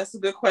 Yep, that's a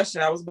good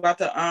question. I was about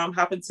to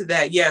hop into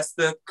that. Yes,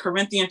 the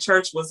Corinthian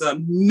church was a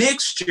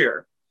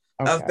mixture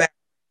of that.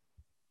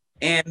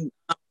 And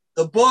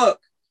the book,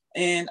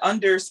 and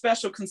under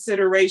special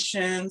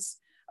considerations,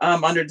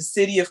 under the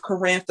city of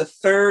Corinth, the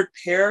 3rd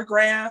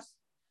paragraph,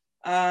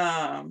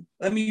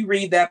 let me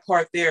read that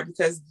part there,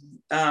 because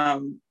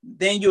then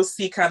you'll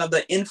see kind of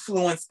the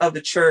influence of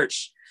the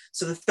church.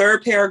 So the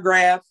 3rd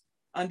paragraph,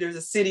 under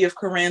the city of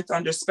Corinth,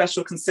 under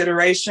special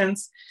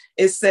considerations,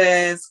 it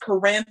says,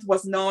 Corinth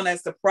was known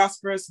as the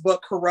prosperous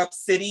but corrupt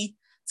city.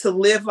 To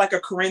live like a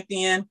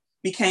Corinthian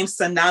became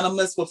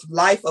synonymous with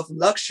life of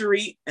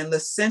luxury and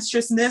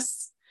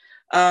licentiousness.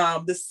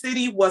 The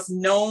city was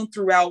known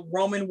throughout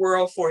Roman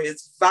world for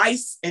its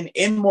vice and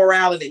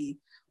immorality.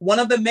 One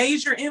of the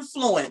major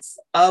influence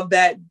of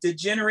that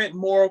degenerate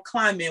moral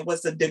climate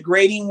was the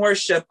degrading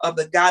worship of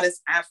the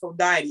goddess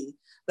Aphrodite,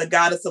 the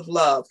goddess of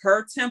love.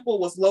 Her temple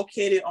was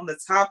located on the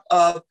top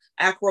of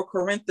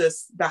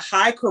Acrocorinthus, the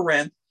High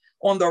Corinth,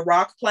 on the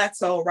rock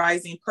plateau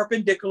rising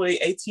perpendicularly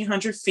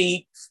 1,800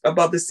 feet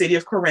above the city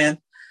of Corinth.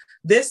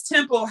 This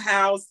temple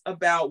housed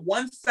about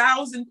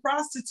 1,000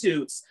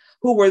 prostitutes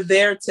who were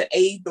there to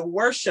aid the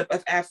worship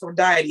of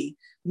Aphrodite.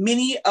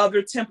 Many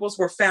other temples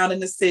were found in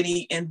the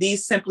city, and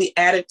these simply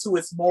added to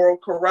its moral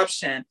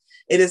corruption.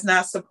 It is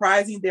not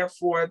surprising,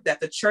 therefore, that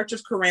the Church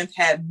of Corinth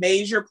had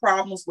major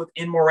problems with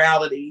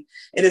immorality.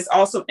 It is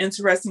also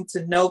interesting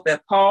to note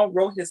that Paul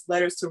wrote his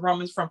letters to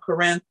Romans from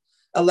Corinth,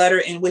 a letter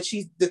in which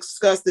he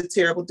discussed the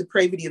terrible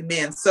depravity of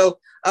men. So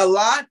a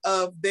lot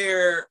of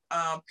their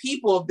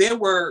people, there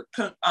were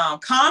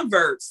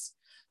converts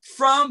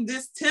from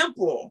this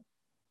temple.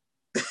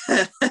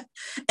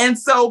 And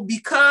so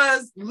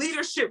because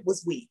leadership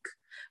was weak,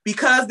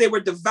 because they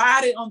were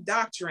divided on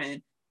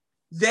doctrine,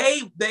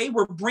 they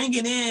were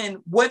bringing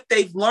in what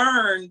they've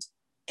learned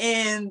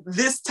in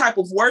this type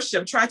of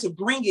worship, trying to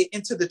bring it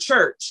into the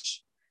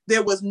church.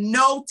 There was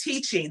no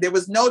teaching. There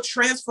was no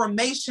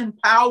transformation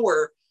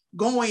power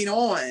going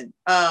on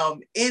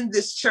in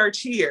this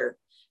church here.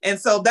 And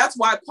so that's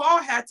why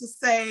Paul had to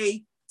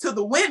say to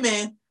the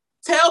women,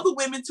 tell the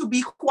women to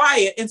be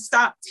quiet and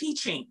stop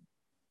teaching.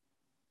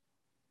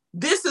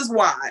 This is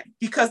why,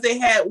 because they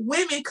had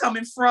women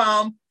coming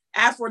from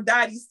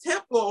Aphrodite's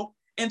temple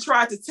and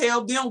tried to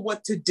tell them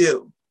what to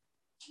do.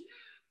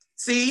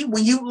 See,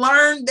 when you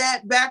learn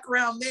that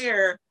background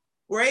there,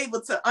 we're able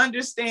to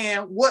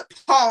understand what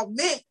Paul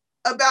meant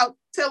about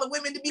telling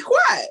women to be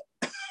quiet.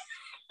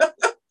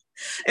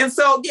 And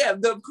so, yeah,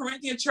 the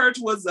Corinthian church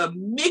was a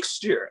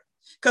mixture,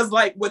 because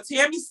like what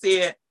Tammy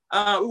said,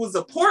 it was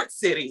a port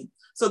city.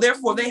 So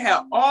therefore, they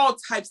had all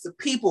types of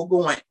people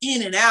going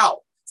in and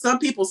out. Some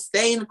people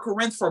stay in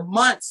Corinth for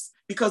months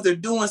because they're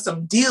doing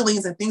some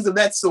dealings and things of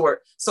that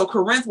sort. So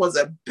Corinth was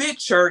a big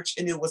church,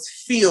 and it was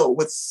filled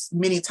with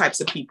many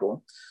types of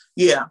people.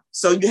 Yeah.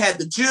 So you had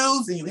the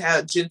Jews and you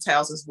had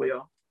Gentiles as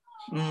well.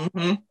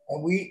 Mm-hmm.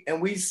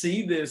 And we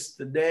see this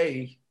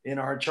today in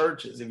our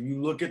churches. If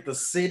you look at the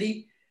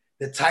city,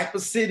 the type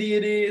of city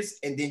it is,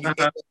 and then you end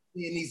up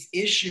seeing these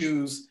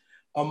issues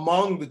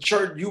among the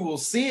church. You will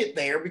see it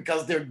there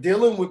because they're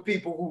dealing with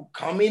people who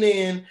coming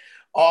in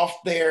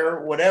off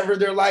their whatever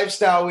their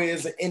lifestyle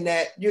is in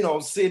that, you know,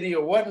 city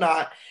or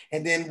whatnot.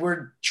 And then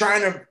we're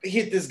trying to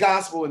hit this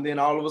gospel, and then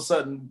all of a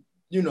sudden,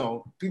 you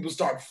know, people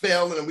start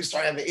failing and we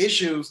start having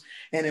issues.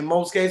 And in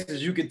most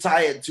cases, you could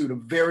tie it to the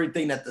very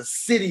thing that the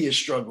city is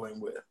struggling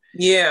with.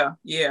 Yeah,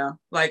 yeah.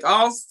 Like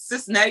all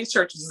Cincinnati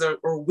churches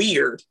are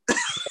weird.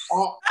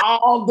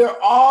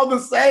 They're all the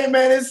same,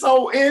 man. It's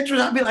so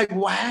interesting. I'd be like,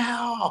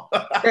 wow.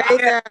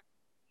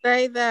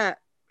 Say that.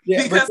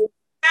 Yeah, because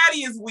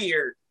Cincinnati is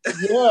weird.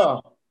 Yeah.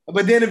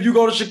 But then if you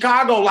go to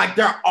Chicago, like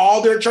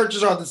all their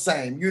churches are the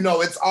same. You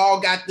know, it's all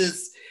got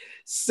this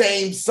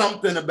same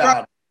something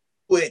about it.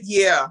 But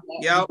yeah.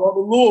 You go to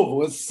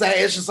Louisville, it's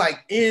just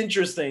like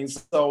interesting.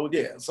 So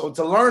yeah. So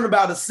to learn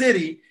about a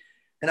city,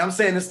 and I'm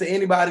saying this to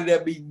anybody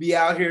that be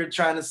out here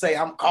trying to say,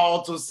 I'm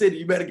called to a city.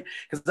 You better,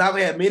 because I've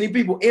had many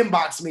people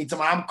inbox me to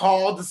me, I'm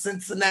called to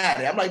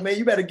Cincinnati. I'm like, man,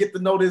 you better get to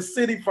know this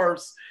city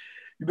first.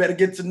 You better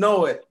get to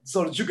know it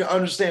so that you can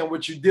understand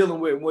what you're dealing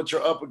with and what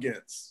you're up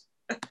against.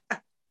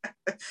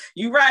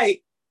 You're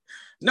right.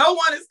 No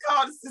one is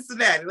called to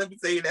Cincinnati. Let me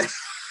tell you that.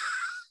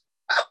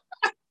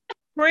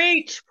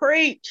 Preach.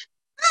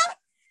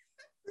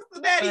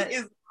 Cincinnati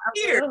is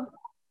here.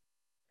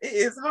 It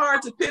is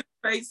hard to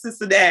penetrate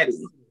Cincinnati.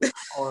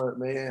 Hard,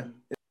 man.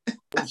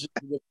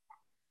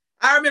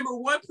 I remember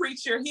one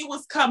preacher, he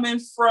was coming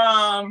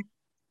from,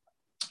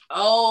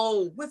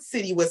 what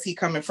city was he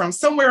coming from?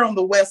 Somewhere on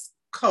the West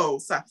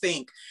Coast, I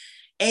think.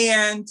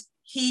 And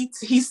he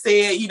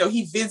said, you know,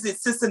 he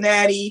visits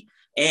Cincinnati,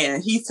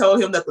 and he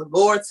told him that the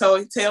Lord tell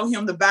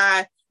him to buy.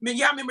 I mean,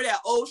 y'all remember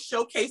that old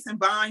showcase in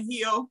Bond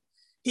Hill?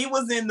 He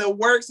was in the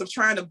works of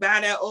trying to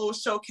buy that old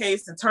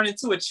showcase and turn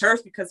it into a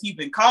church because he'd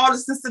been called to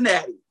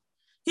Cincinnati.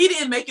 He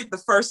didn't make it the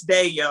first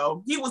day,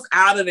 yo. He was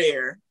out of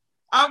there.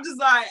 I'm just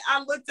like,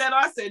 I looked at him,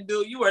 I said,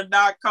 dude, you are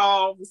not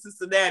called to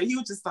Cincinnati. He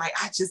was just like,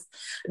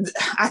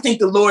 I think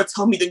the Lord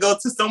told me to go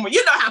to somewhere.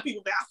 You know how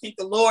people say, I think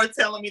the Lord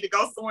telling me to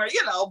go somewhere,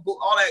 you know,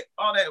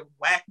 all that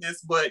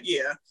whackness. But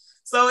yeah.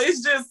 So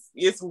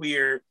it's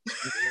weird.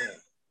 Yeah.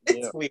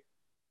 It's weird.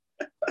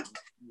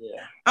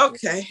 Yeah.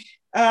 Okay.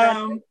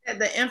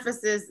 The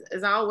emphasis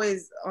is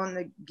always on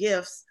the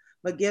gifts,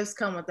 but gifts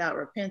come without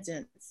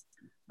repentance.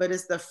 But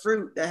it's the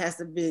fruit that has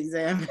to be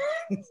examined.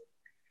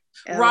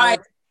 Right.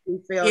 We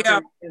fail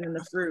to examine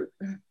the fruit.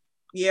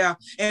 Yeah.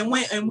 And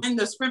when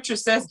the scripture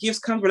says gifts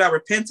come without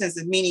repentance,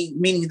 it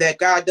meaning that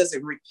God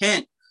doesn't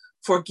repent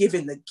for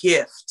giving the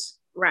gift.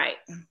 Right.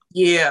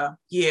 Yeah.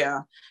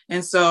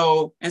 And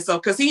so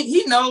because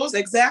he knows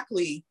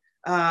exactly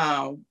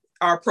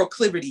our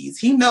proclivities.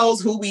 He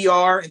knows who we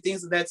are and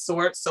things of that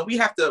sort. So we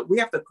have to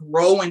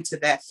grow into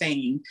that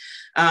thing.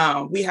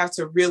 We have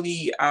to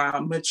really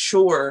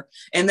mature.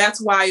 And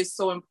that's why it's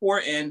so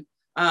important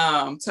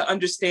to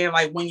understand,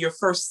 like, when you're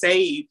first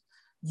saved,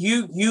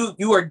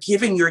 you are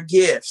given your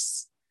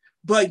gifts,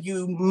 but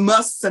you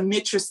must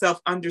submit yourself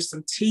under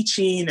some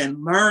teaching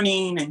and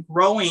learning and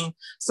growing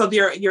so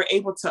you're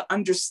able to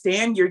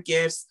understand your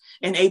gifts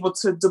and able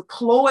to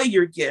deploy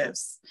your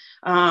gifts.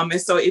 And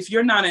so if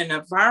you're not in an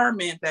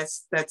environment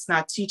that's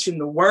not teaching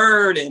the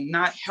word and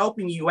not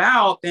helping you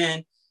out,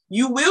 then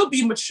you will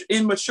be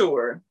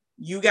immature.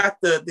 You got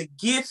the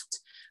gift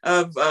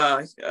of,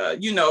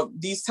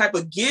 these type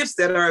of gifts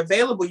that are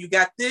available. You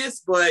got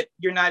this, but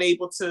you're not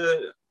able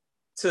to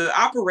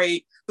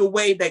operate the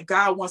way that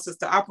God wants us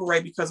to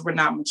operate because we're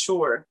not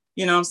mature.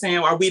 You know what I'm saying?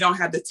 Or we don't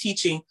have the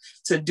teaching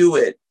to do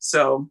it.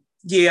 So,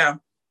 yeah.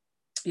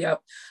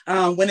 Yep.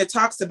 When it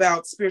talks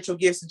about spiritual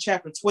gifts in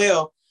chapter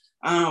 12,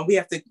 we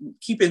have to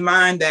keep in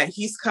mind that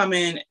he's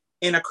coming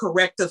in a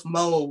corrective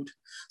mode.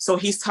 So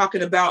he's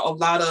talking about a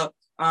lot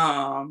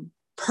of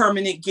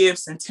permanent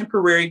gifts and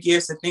temporary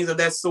gifts and things of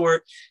that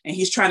sort. And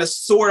he's trying to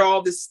sort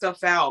all this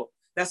stuff out.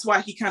 That's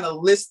why he kind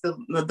of lists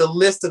the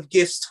list of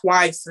gifts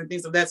twice and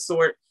things of that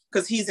sort,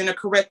 because he's in a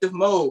corrective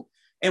mode.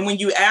 And when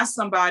you ask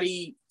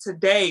somebody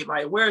today,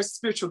 like, where is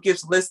spiritual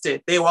gifts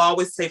listed? They will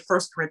always say 1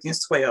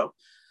 Corinthians 12.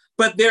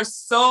 But there's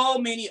so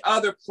many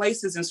other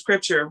places in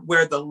scripture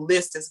where the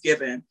list is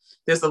given.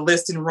 There's a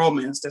list in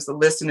Romans, there's a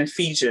list in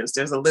Ephesians,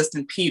 there's a list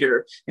in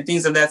Peter and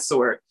things of that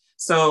sort.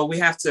 So we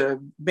have to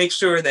make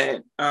sure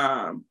that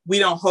we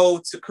don't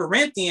hold to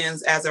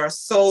Corinthians as our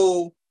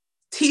sole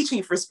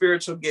teaching for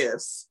spiritual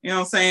gifts. You know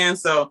what I'm saying?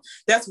 So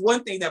that's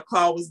one thing that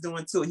Paul was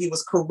doing too. He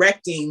was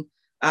correcting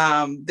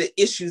the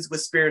issues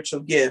with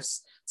spiritual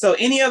gifts. So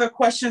any other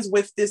questions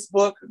with this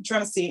book? I'm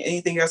trying to see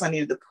anything else I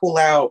needed to pull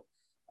out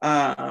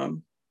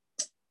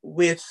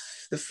with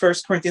the 1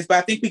 Corinthians, but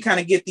I think we kind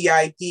of get the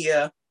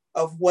idea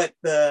of what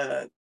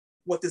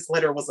this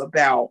letter was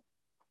about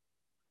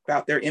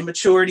their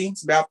immaturity.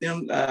 It's about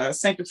them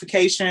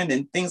sanctification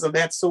and things of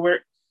that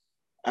sort.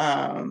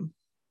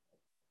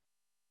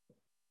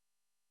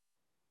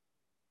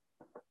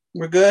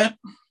 We're good.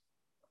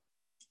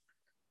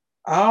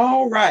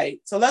 All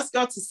right. So let's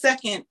go to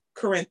 2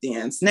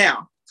 Corinthians.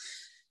 Now,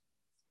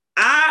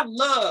 I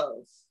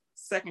love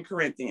 2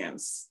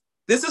 Corinthians.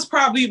 This is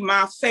probably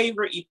my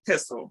favorite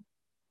epistle.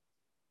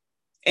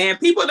 And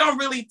people don't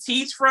really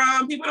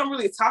people don't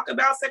really talk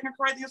about 2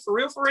 Corinthians for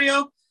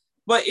real,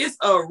 but it's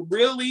a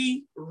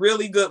really,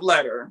 really good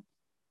letter.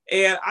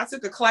 And I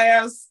took a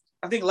class,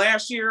 I think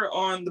last year,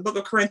 on the book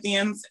of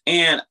Corinthians,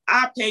 and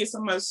I paid so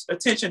much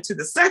attention to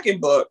the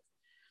second book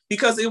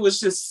because it was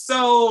just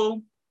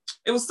so,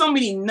 it was so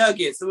many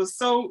nuggets. It was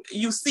so,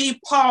 you see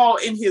Paul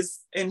in his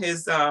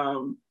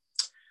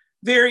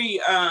very,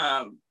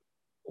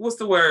 what's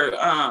the word?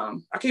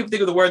 I can't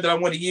think of the word that I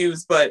want to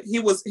use, but he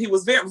was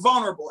very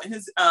vulnerable, and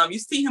you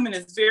see him in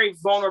his very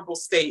vulnerable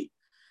state,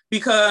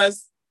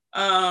 because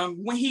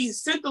when he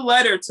sent the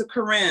letter to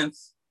Corinth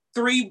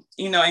 3,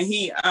 and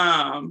he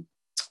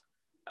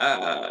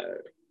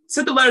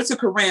sent the letter to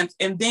Corinth,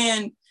 and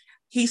then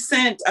he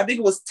sent, I think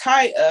it was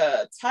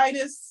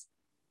Titus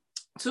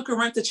to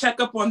Corinth to check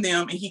up on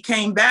them, and he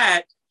came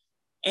back,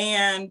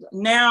 and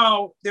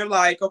now they're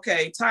like,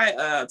 okay,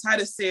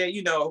 Titus said,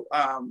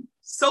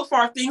 so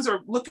far things are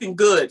looking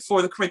good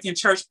for the Corinthian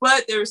church,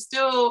 but there's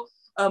still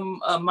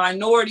a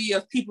minority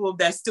of people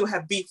that still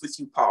have beef with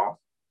you, Paul.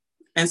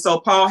 And so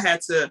Paul had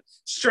to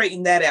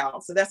straighten that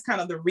out. So that's kind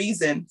of the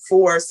reason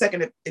for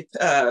Second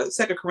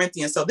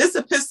Corinthians. So this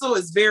epistle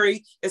is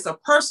it's a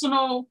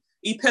personal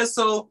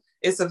epistle.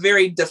 It's a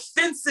very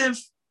defensive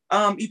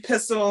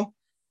epistle.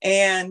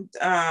 And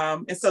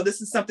so this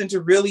is something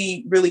to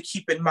really, really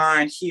keep in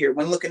mind here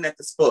when looking at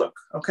this book.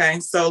 Okay,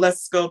 so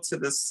let's go to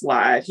the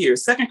slide here.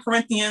 2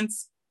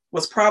 Corinthians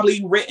was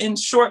probably written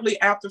shortly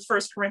after 1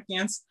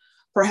 Corinthians,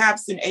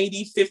 perhaps in AD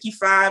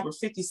 55 or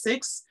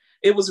 56.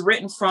 It was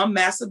written from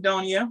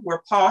Macedonia,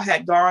 where Paul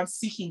had gone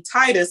seeking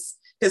Titus,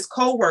 his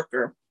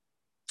co-worker.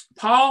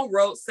 Paul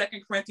wrote 2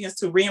 Corinthians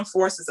to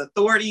reinforce his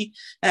authority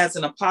as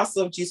an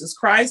apostle of Jesus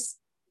Christ.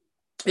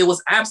 It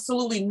was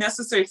absolutely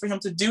necessary for him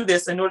to do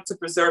this in order to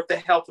preserve the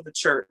health of the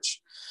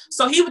church.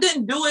 So he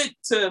didn't do it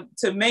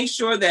to make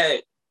sure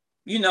that,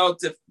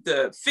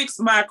 to fix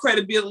my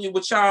credibility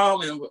with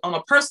y'all and on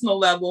a personal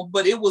level,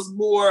 but it was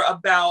more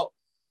about,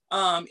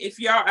 if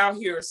y'all out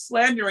here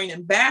slandering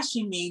and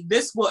bashing me,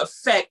 this will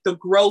affect the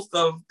growth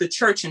of the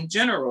church in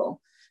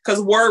general,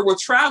 because word will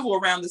travel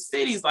around the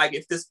cities. Like,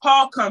 if this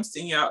Paul comes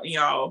to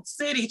y'all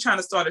city trying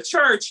to start a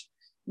church,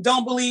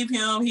 don't believe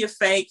him. He a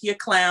fake, he a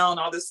clown,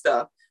 all this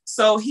stuff.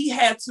 So he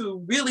had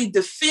to really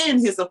defend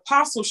his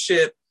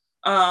apostleship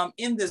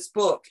in this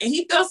book. And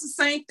he does the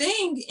same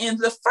thing in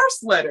the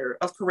first letter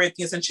of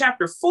Corinthians in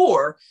chapter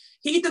 4.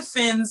 He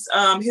defends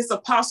his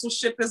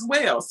apostleship as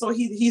well. So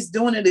he's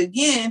doing it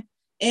again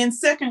in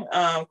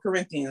 2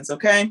 Corinthians,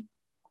 okay?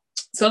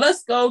 So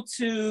let's go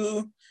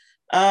to,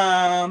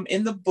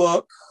 in the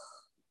book,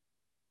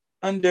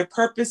 under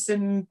purpose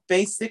and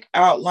basic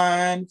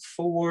outline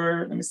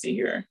for, let me see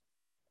here,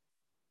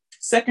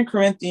 2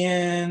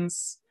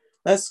 Corinthians.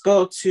 Let's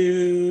go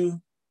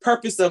to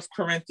purpose of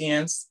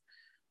Corinthians.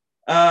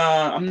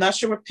 I'm not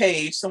sure what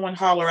page. Someone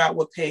holler out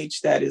what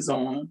page that is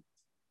on.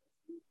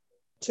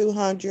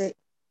 200.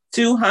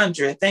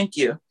 200, thank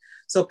you.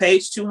 So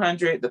page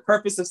 200, the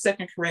purpose of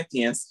 2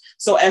 Corinthians.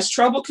 So as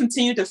trouble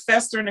continued to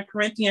fester in the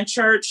Corinthian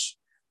church,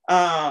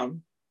 Paul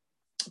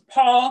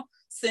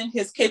sent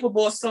his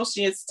capable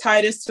associates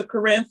Titus to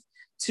Corinth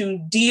to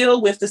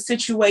deal with the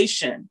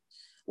situation.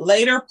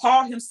 Later,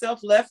 Paul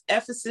himself left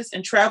Ephesus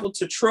and traveled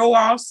to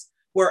Troas,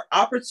 where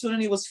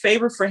opportunity was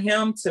favored for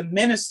him to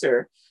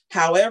minister.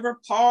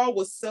 However, Paul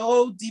was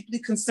so deeply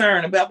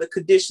concerned about the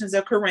conditions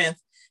of Corinth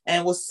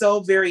and was so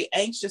very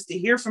anxious to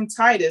hear from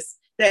Titus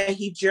that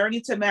he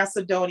journeyed to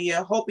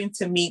Macedonia, hoping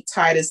to meet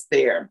Titus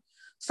there.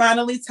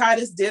 Finally,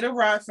 Titus did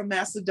arrive from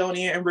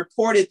Macedonia and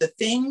reported the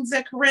things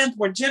at Corinth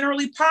were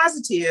generally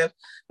positive,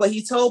 but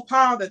he told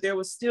Paul that there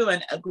was still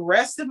an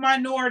aggressive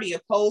minority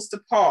opposed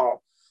to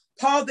Paul.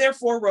 Paul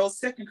therefore wrote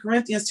 2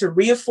 Corinthians to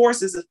reinforce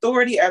his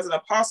authority as an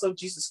apostle of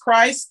Jesus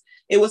Christ.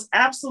 It was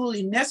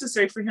absolutely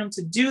necessary for him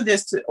to do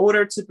this in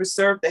order to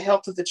preserve the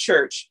health of the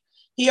church.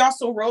 He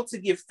also wrote to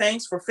give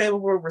thanks for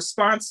favorable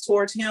response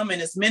towards him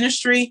and his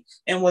ministry,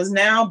 and was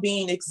now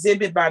being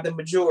exhibited by the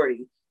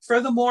majority.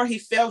 Furthermore, he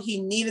felt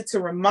he needed to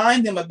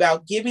remind them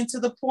about giving to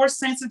the poor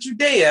saints of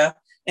Judea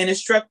and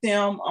instruct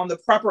them on the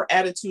proper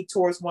attitude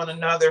towards one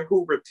another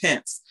who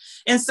repents.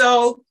 And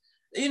so,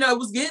 it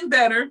was getting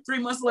better. 3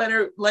 months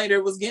later,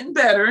 it was getting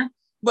better,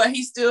 but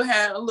he still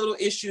had a little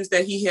issues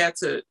that he had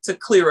to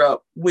clear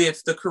up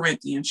with the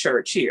Corinthian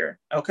church here,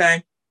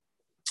 okay?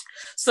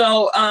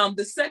 So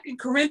the 2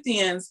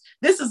 Corinthians,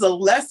 this is a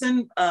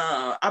lesson,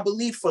 I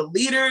believe, for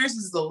leaders.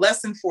 This is a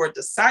lesson for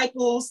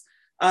disciples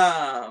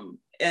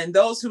and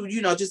those who,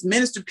 just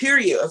minister,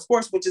 period, of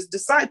course, which is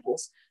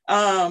disciples.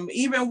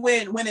 Even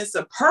when it's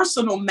a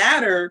personal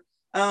matter,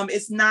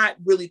 it's not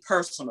really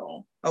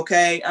personal,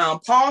 okay?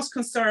 Paul's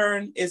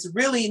concern is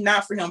really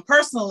not for him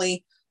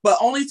personally, but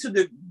only to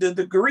the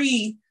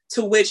degree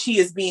to which he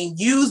is being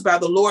used by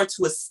the Lord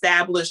to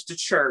establish the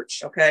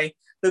church. Okay.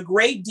 The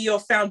great deal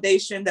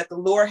foundation that the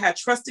Lord had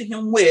trusted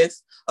him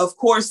with, of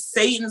course,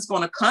 Satan is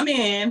going to come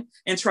in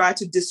and try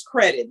to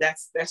discredit.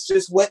 That's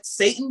just what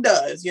Satan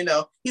does. You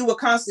know, he will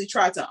constantly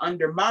try to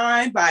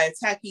undermine by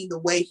attacking the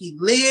way he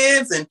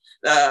lives and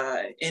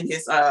in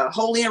his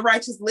holy and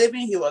righteous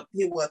living. He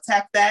will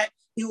attack that.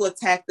 He will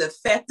attack the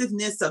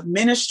effectiveness of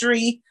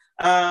ministry.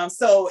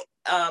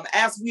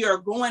 As we are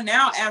going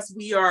out, as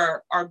we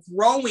are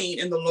growing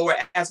in the Lord,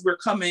 as we're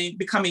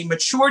becoming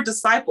mature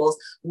disciples,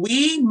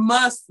 we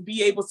must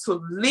be able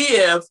to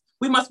live.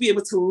 We must be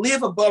able to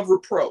live above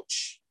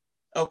reproach.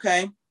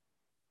 Okay.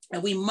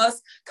 And we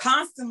must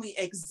constantly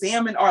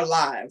examine our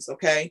lives.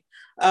 Okay.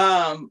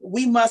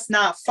 We must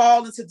not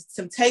fall into the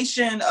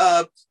temptation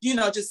of,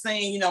 just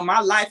saying,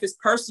 my life is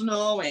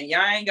personal and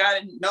y'all ain't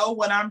got to know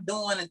what I'm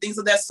doing and things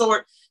of that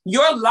sort.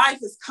 Your life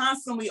is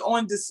constantly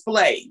on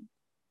display.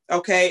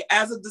 Okay,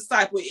 as a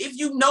disciple, if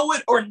you know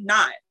it or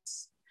not,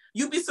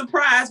 you'd be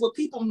surprised what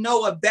people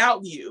know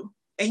about you.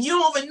 And you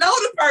don't even know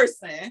the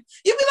person.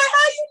 You'd be like,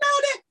 how you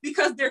know that?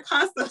 Because they're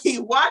constantly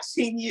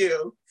watching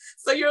you.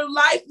 So your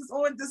life is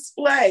on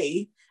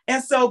display.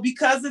 And so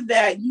because of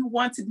that, you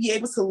want to be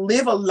able to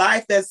live a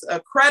life that's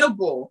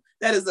credible,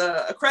 that is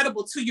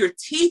credible to your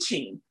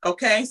teaching.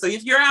 Okay, so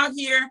if you're out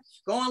here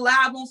going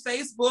live on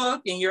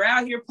Facebook and you're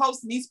out here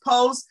posting these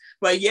posts,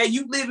 but yeah,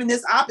 you live in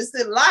this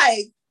opposite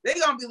life, they're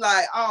going to be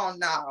like, oh,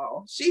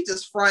 no, she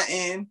just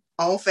fronting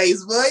on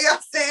Facebook. You know what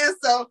I'm saying?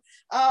 So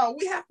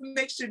we have to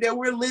make sure that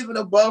we're living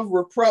above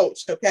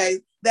reproach, okay?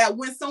 That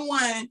when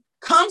someone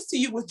comes to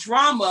you with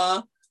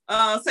drama,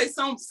 say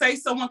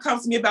someone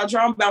comes to me about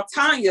drama about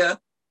Tanya,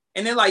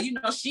 and they're like,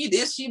 she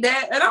this, she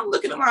that. And I'm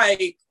looking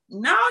like,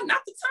 no,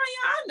 not the Tanya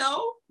I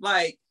know.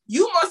 Like,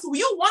 you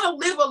want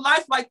to live a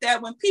life like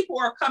that when people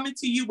are coming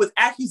to you with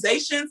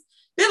accusations.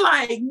 They're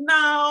like,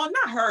 no,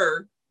 not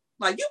her.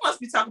 Like, you must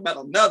be talking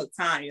about another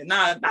Tanya,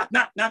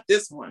 not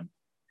this one.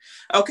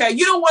 Okay,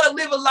 you don't want to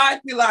live a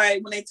life, be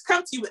like, when they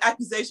come to you with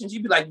accusations,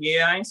 you be like,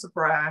 yeah, I ain't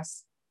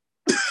surprised.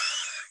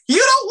 You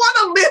don't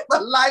want to live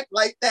a life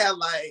like that.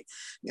 Like,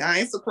 yeah, I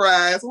ain't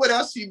surprised. What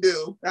else she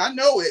do? I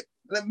know it.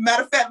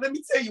 Matter of fact, let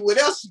me tell you what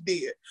else she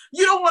did.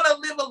 You don't want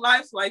to live a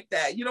life like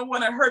that. You don't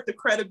want to hurt the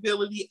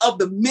credibility of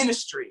the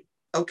ministry,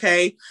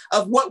 okay,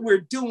 of what we're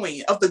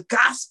doing, of the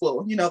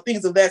gospel,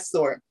 things of that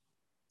sort.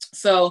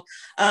 So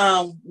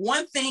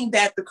one thing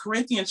that the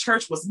Corinthian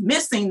church was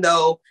missing,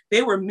 though,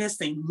 they were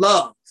missing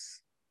love.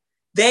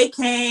 They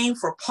came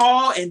for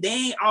Paul and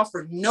they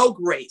offered no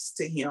grace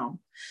to him.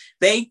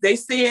 They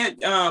said,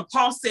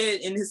 Paul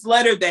said in his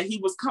letter that he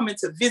was coming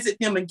to visit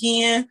them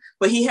again,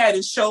 but he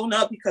hadn't shown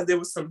up because there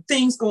was some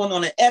things going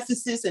on in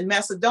Ephesus and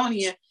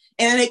Macedonia,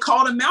 and they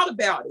called him out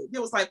about it. It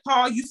was like,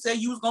 Paul, you said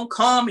you was going to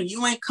come and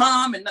you ain't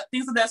come and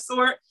things of that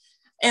sort.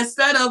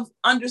 Instead of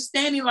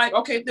understanding, like,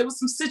 okay, there was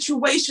some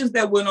situations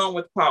that went on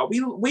with Paul.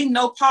 We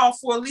know Paul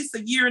for at least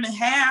a year and a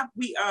half.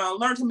 We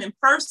learned him in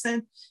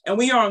person, and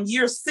we are on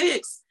year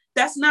 6.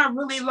 That's not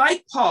really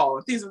like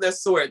Paul, things of that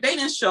sort. They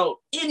didn't show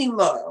any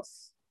love.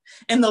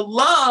 And the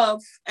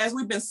love, as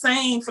we've been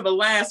saying for the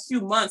last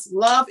few months,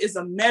 love is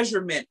a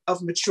measurement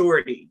of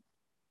maturity.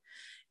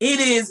 It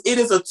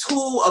is a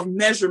tool of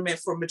measurement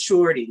for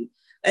maturity.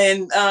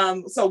 And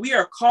so we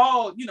are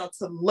called,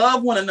 to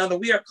love one another.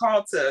 We are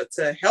called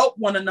to help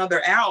one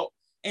another out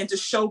and to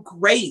show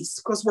grace,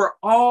 because we're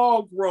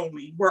all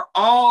growing. We're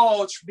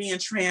all being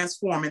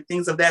transformed and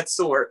things of that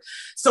sort.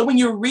 So when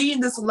you're reading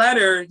this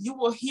letter, you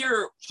will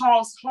hear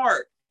Paul's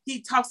heart.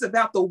 He talks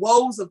about the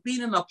woes of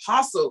being an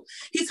apostle.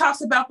 He talks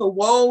about the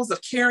woes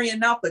of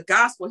carrying out the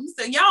gospel. He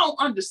said, y'all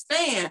don't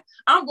understand.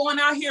 I'm going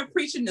out here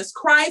preaching this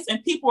Christ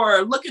and people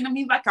are looking at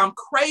me like I'm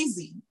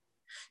crazy.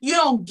 You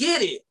don't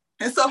get it.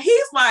 And so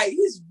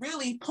he's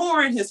really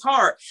pouring his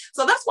heart.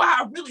 So that's why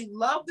I really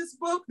love this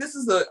book. This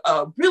is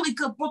a really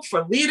good book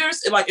for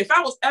leaders. Like, if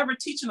I was ever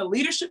teaching a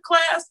leadership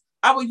class,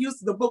 I would use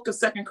the book of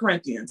 2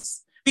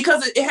 Corinthians,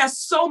 because it has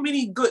so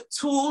many good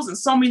tools and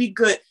so many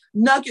good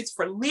nuggets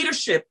for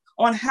leadership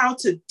on how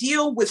to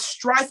deal with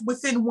strife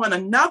within one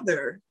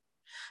another,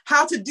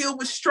 how to deal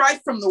with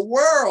strife from the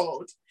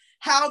world,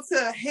 how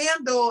to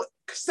handle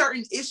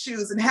certain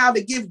issues, and how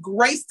to give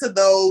grace to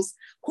those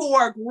who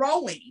are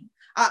growing.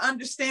 I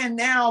understand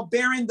now,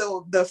 bearing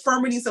the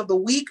infirmities of the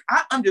weak.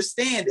 I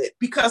understand it,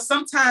 because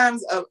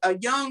sometimes a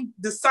young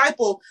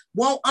disciple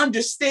won't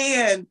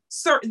understand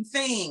certain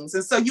things.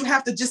 And so you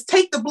have to just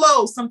take the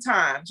blow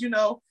sometimes,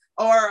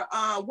 or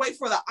wait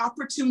for the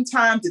opportune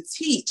time to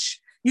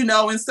teach,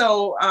 And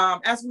so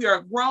as we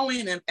are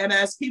growing and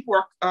as people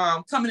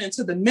are coming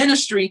into the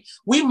ministry,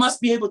 we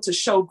must be able to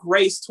show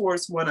grace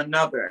towards one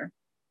another.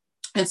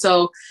 And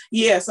so,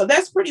 so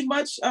that's pretty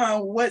much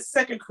what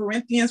 2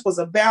 Corinthians was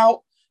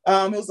about.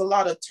 It was a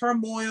lot of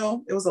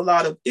turmoil. It was a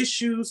lot of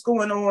issues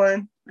going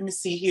on. Let me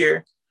see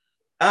here.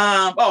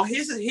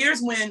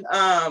 Here's when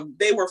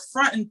they were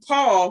fronting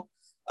Paul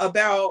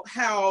about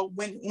how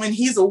when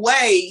he's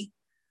away,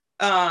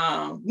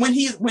 when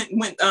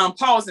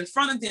Paul's in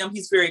front of them,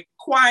 he's very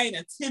quiet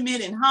and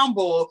timid and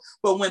humble.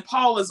 But when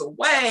Paul is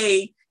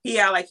away, he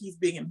act like he's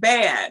being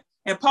bad.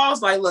 And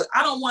Paul's like, look,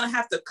 I don't want to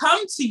have to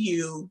come to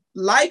you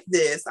like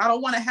this. I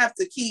don't want to have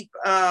to keep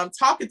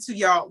talking to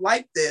y'all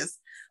like this.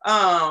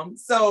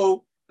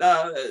 So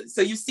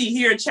you see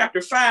here in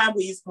chapter 5,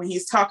 when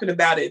he's talking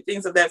about it,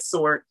 things of that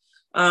sort.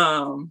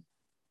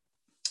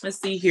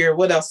 Let's see here,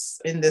 what else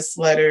in this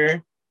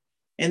letter?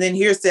 And then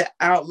here's the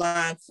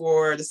outline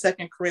for the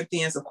 2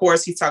 Corinthians. Of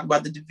course, he's talking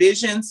about the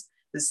divisions,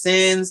 the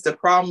sins, the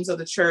problems of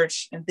the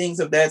church, and things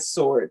of that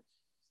sort.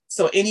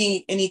 So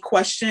any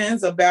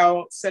questions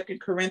about 2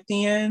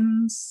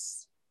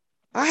 Corinthians?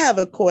 I have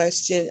a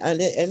question, and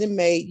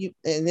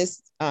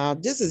this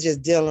is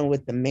just dealing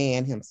with the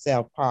man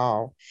himself,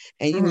 Paul,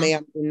 and you may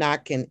or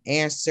not can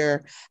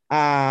answer.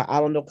 I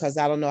don't know, because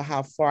I don't know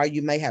how far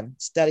you may have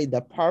studied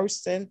the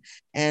person,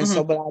 and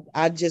so, but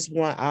I just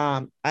want,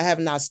 I have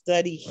not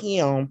studied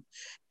him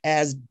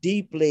as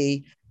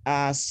deeply.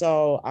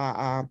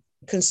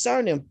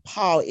 Concerning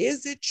Paul,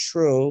 is it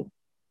true?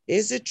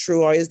 Is it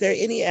true, or is there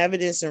any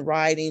evidence in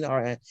writing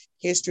or in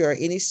history or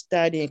any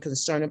studying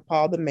concerning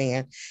Paul the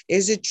man?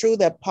 Is it true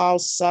that Paul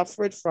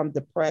suffered from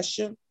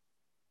depression?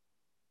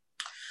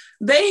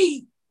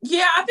 I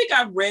think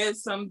I've read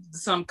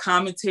some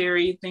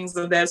commentary, things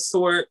of that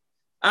sort.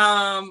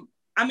 I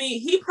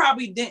mean, he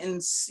probably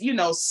didn't,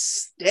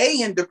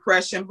 stay in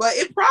depression, but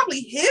it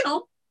probably hit him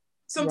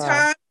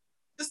sometimes.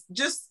 Right.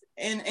 Just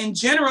in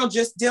general,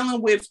 just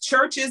dealing with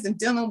churches and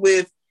dealing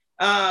with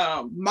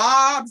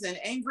mobs and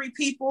angry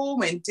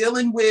people and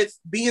dealing with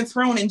being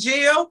thrown in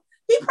jail,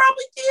 he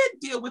probably did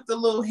deal with a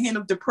little hint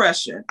of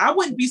depression. I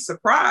wouldn't be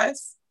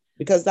surprised.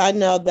 Because I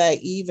know that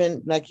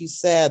even, like you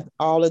said,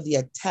 all of the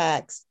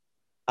attacks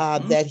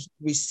that he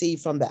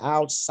received from the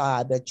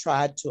outside that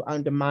tried to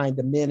undermine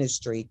the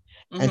ministry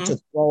and to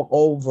throw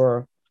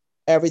over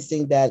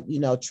everything that,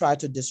 tried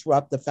to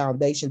disrupt the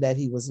foundation that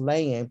he was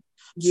laying.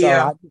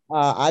 Yeah. So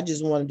I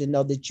just wanted to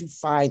know that you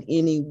find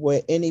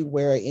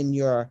anywhere in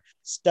your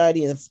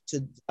study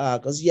to,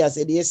 because yes,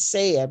 it is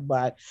sad,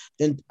 but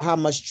then how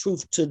much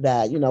truth to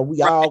that?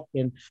 We all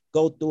can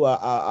go through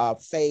a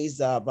phase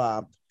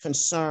of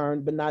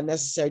concern, but not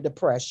necessarily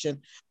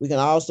depression. We can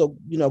also,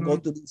 go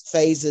through these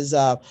phases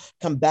of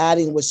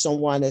combating with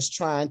someone that's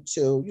trying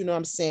to,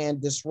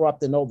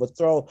 disrupt and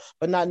overthrow,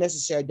 but not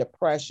necessarily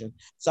depression.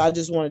 So I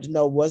just wanted to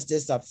know, was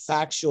this a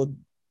factual?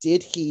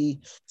 Did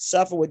he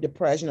suffer with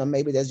depression, or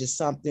maybe there's just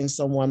something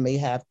someone may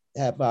have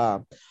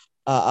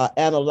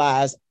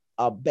analyzed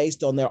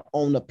based on their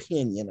own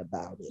opinion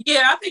about it?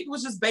 Yeah, I think it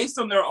was just based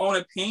on their own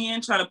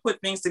opinion, trying to put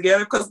things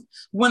together. Because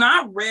when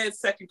I read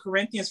 2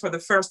 Corinthians for the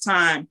first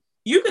time,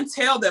 you can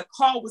tell that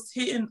Paul was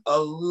hitting a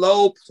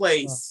low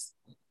place.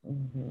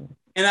 And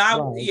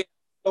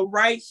so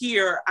right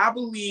here, I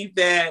believe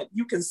that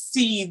you can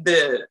see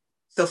the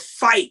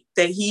fight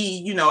that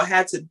he,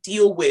 had to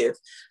deal with.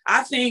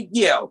 I think,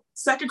 2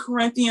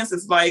 Corinthians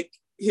is like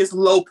his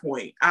low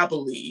point, I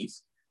believe,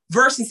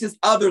 versus his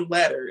other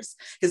letters.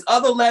 His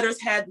other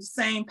letters had the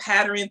same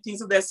pattern and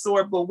things of that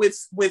sort, but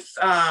with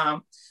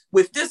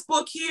this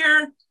book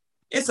here,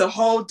 it's a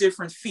whole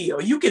different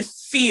feel. You can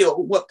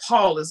feel what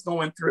Paul is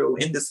going through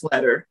in this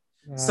letter.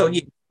 Right. So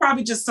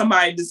probably just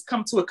somebody just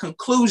come to a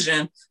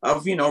conclusion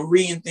of,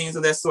 reading things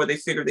of that sort. They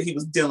figured that he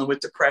was dealing with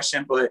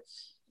depression, but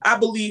I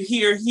believe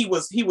here he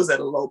was at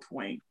a low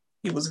point.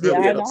 He was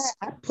really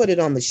I put it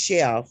on the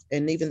shelf,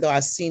 and even though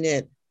I've seen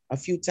it a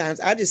few times,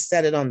 I just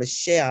set it on the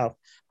shelf.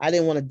 I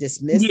didn't want to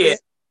dismiss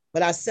it,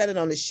 but I set it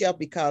on the shelf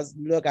because,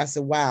 look, I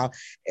said, wow,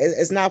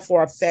 it's not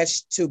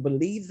far-fetched to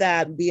believe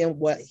that, being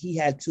what he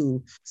had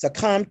to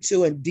succumb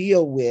to and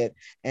deal with.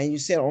 And you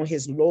said on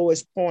his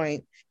lowest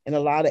point in a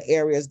lot of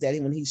areas that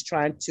when he's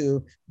trying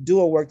to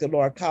do a work the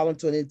Lord called him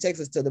to, and it takes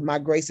us to my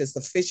grace is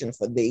sufficient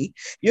for thee.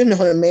 The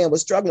man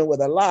was struggling with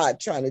a lot,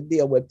 trying to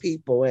deal with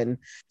people and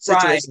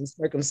situations,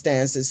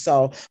 circumstances.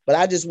 So, but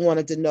I just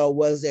wanted to know,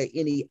 was there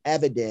any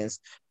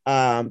evidence?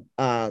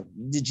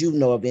 Did you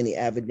know of any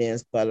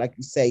evidence? But like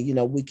you say,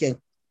 we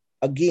can,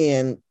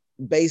 again,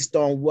 based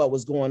on what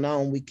was going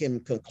on, we can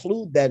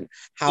conclude that.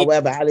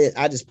 However,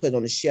 I just put it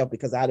on the shelf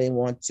because I didn't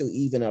want to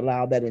even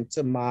allow that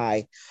into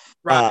my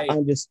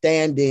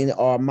understanding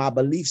or my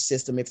belief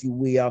system, if you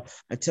will,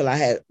 until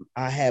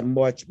I had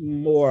much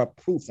more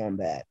proof on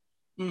that.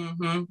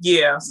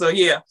 Yeah. So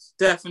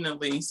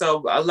definitely.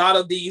 So a lot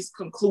of these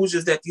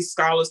conclusions that these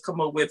scholars come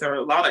up with are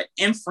a lot of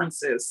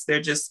inferences. They're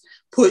just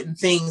putting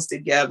things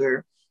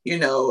together,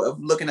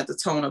 of looking at the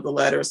tone of the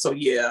letter. So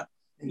yeah.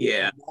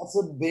 That's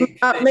a big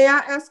may I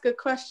ask a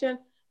question?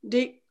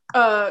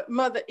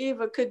 Mother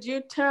Eva, could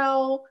you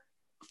tell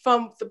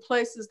from the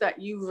places that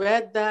you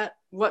read that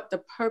what the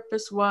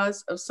purpose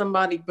was of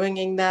somebody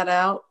bringing that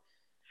out?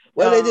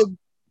 Well,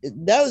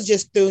 that was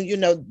just through,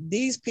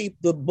 these people,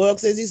 the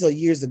books, these are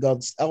years ago,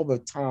 over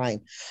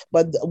time.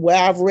 But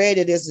where I've read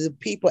it is the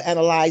people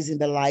analyzing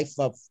the life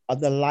of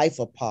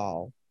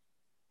Paul.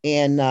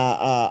 And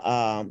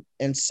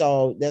And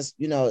so that's,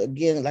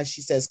 again, like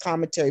she says,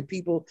 commentary,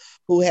 people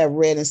who have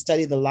read and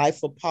studied the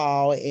life of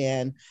Paul,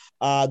 and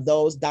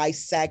those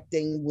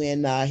dissecting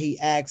when he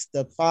asked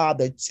the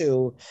Father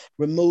to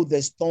remove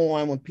this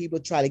thorn, when people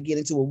try to get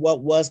into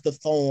what was the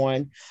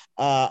thorn,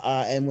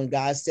 and when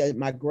God said,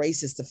 my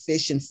grace is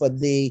sufficient for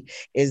thee,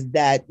 is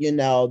that,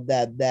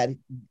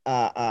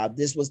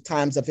 this was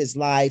times of his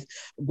life,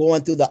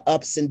 going through the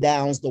ups and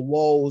downs, the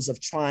woes of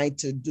trying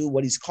to do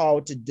what he's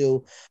called to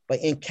do, but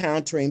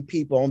encountering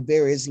people on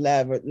various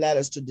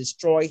letters to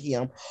destroy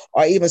him,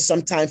 or even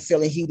sometimes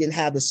feeling he didn't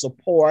have the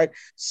support,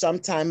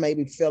 sometimes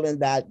maybe feeling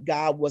that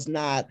God was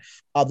not,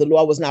 the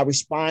Lord was not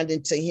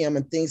responding to him,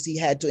 and things he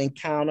had to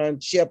encounter,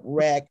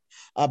 shipwreck,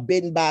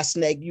 bitten by a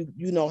snake.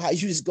 You know how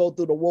you just go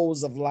through the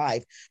woes of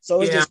life.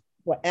 So it's just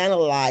for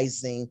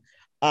analyzing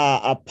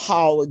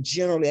Paul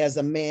generally as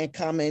a man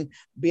coming,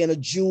 being a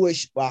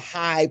Jewish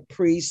high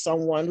priest,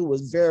 someone who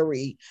was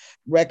very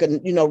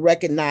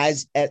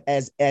recognized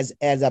as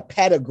a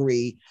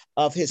pedigree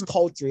of his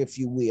culture, if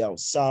you will.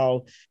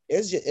 So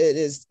it's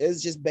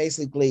just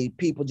basically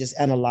people just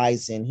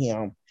analyzing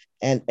him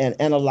and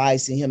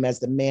analyzing him as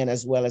the man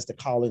as well as the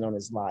calling on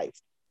his life.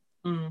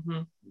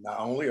 Mm-hmm. Not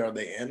only are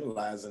they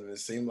analyzing, it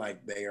seems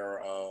like they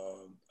are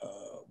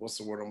what's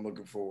the word I'm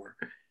looking for?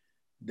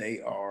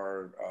 They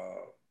are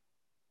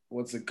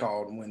what's it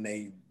called when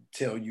they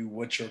tell you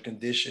what your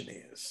condition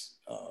is?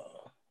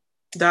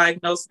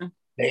 Diagnosing.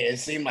 It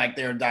seemed like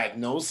they're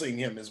diagnosing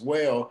him as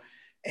well.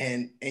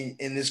 And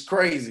it's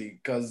crazy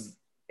because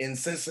in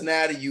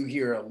Cincinnati, you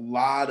hear a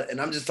lot, and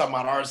I'm just talking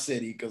about our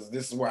city because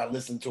this is where I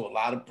listen to a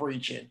lot of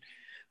preaching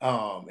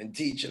and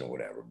teaching or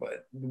whatever.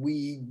 But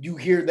you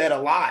hear that a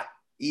lot,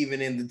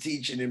 even in the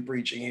teaching and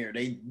preaching here.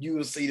 You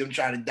will see them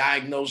try to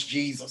diagnose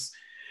Jesus.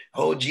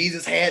 Oh,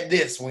 Jesus had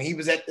this when he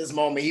was at this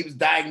moment, he was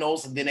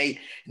diagnosed, and then they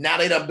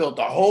done built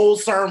a whole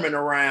sermon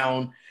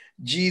around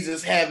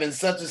Jesus having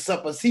such a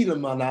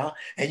suppositomana,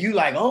 and you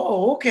like,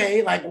 oh,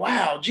 okay, like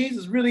wow,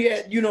 Jesus really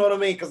had, you know what I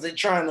mean? Because they're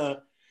trying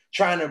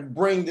to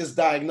bring this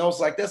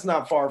diagnosis, like that's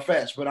not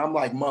far-fetched, but I'm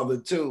like mother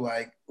too,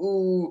 like,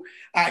 ooh,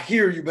 I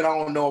hear you, but I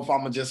don't know if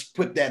I'm gonna just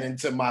put that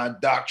into my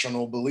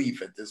doctrinal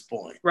belief at this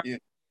point. Right. Yeah.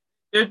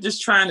 They're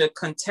just trying to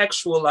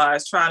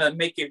contextualize, trying to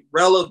make it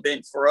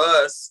relevant for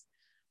us,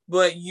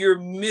 but you're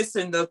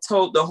missing the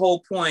whole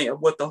point of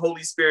what the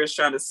Holy Spirit is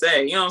trying to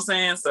say. You know what I'm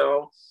saying?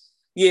 So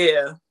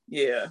yeah.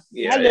 I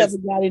never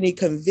got any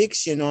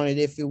conviction on it,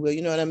 if you will.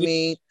 You know what I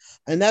mean?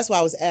 And that's why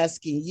I was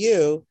asking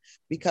you,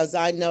 because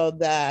I know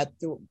that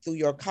through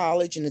your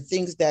college and the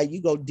things that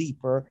you go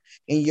deeper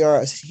in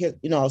your,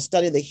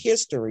 study the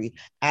history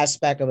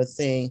aspect of a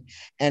thing.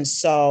 And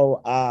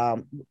so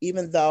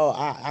even though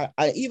I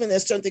even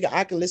there's something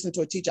I can listen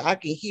to a teacher, I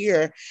can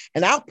hear,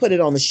 and I'll put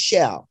it on the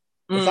shelf.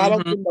 If I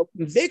don't get no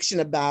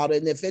conviction about it,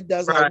 and if it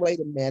doesn't, like, wait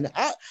a minute,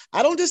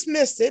 I don't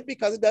dismiss it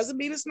because it doesn't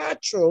mean it's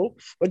not true,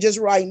 but just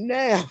right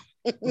now.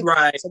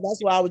 Right. So that's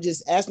why I was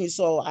just asking you,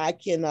 so I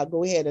can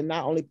go ahead and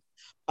not only,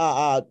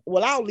 I'll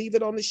leave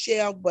it on the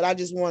shelf, but I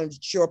just wanted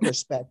your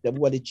perspective.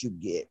 What did you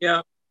get?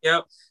 Yeah.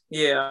 I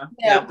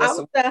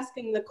was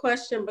asking the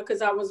question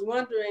because I was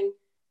wondering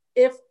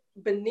if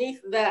beneath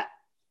that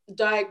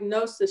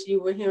diagnosis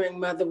you were hearing,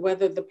 Mother,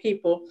 whether the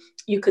people,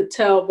 you could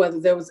tell whether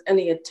there was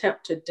any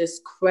attempt to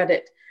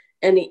discredit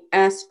any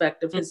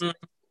aspect of his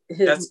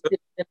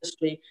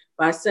ministry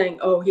by saying,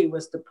 oh, he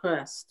was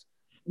depressed.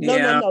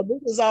 No.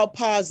 This was all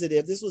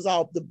positive. This was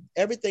all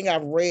everything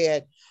I've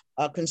read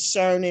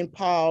concerning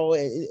Paul.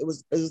 It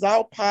was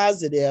all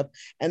positive,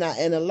 and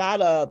a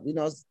lot of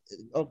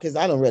because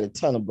I don't read a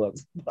ton of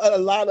books, but a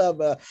lot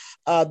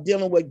of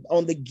dealing with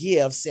on the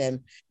gifts, and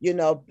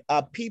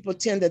people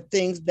tend to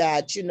think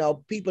that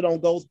people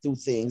don't go through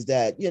things,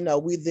 that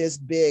we this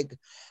big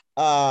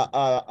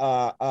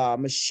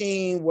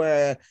machine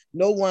where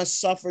no one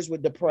suffers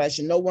with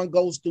depression, no one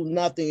goes through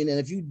nothing, and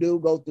if you do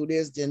go through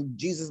this, then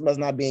Jesus must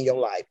not be in your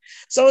life.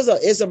 So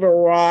it's a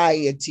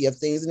variety of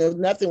things, and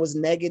nothing was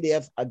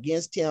negative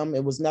against him.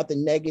 It was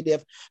nothing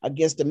negative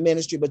against the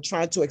ministry, but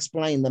trying to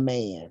explain the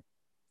man.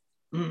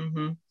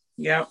 Mm-hmm.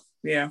 Yeah.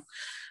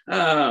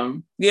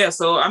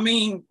 So I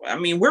mean,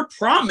 we're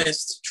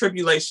promised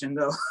tribulation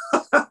though.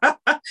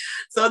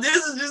 So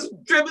this is just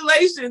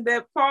tribulation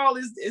that Paul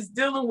is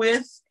dealing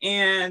with,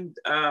 and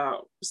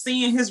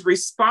seeing his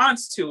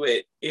response to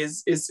it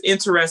is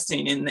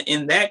interesting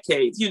in that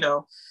case,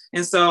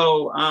 And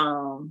so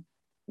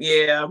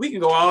we can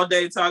go all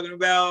day talking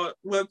about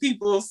what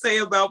people say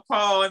about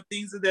Paul and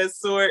things of that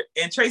sort.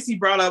 And Tracy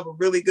brought up a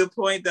really good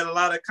point that a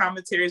lot of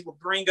commentaries will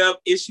bring up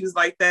issues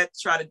like that to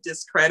try to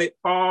discredit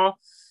Paul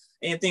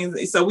and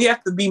things. So we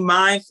have to be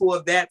mindful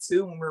of that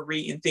too when we're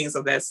reading things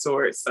of that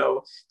sort.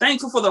 So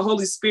thankful for the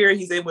Holy Spirit.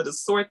 He's able to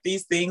sort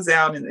these things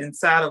out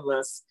inside of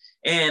us.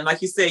 And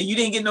like you said, you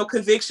didn't get no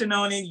conviction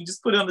on it. You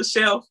just put it on the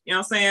shelf. You know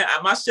what I'm saying?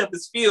 My shelf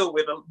is filled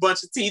with a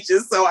bunch of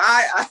teachers. So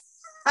I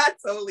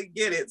totally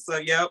get it. So,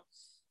 yep.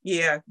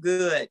 Yeah,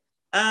 good.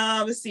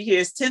 Let's see here.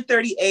 It's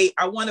 10:38.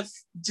 I want to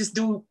just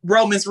do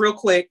Romans real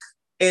quick.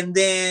 and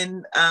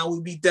then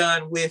we'll be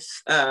done with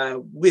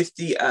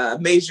the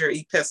major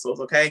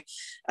epistles. Okay.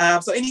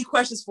 So any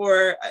questions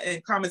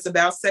and comments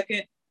about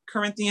 2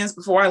 Corinthians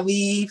before I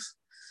leave?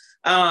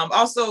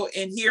 Also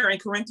in here in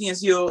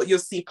Corinthians, you'll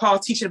see Paul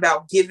teaching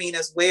about giving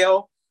as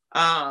well.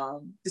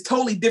 It's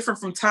totally different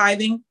from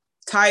tithing.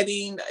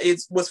 Tithing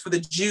was for the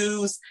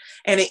Jews,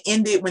 and it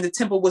ended when the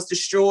temple was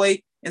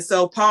destroyed. And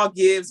so Paul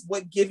gives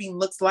what giving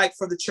looks like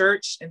for the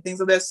church and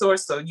things of that sort.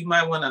 So you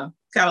might want to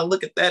kind of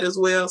look at that as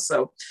well.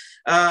 So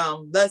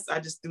I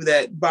just threw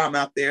that bomb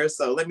out there.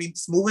 So let me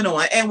just moving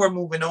on, and we're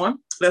moving on.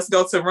 Let's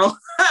go to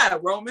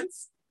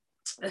Romans.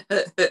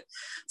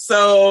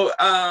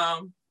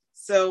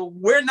 So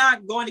we're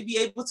not going to be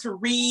able to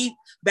read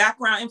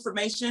background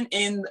information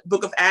in the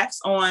book of Acts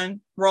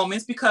on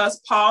Romans because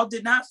Paul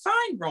did not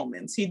find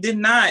Romans. He did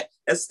not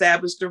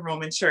establish the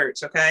Roman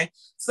church, okay?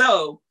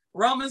 So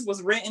Romans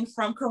was written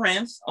from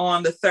Corinth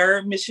on the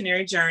 3rd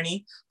missionary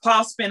journey.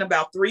 Paul spent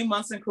about 3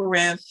 months in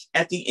Corinth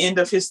at the end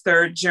of his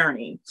 3rd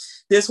journey.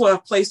 This will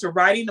have placed the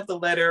writing of the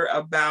letter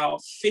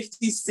about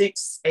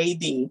 56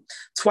 AD.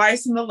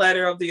 Twice in the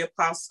letter of the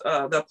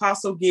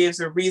apostle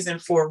gives a reason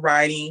for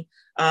writing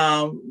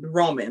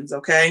Romans,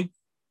 okay?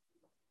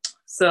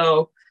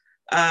 So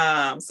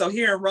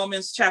here in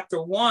Romans chapter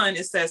 1,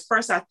 it says,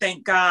 "First, I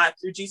thank God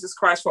through Jesus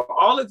Christ for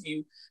all of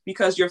you,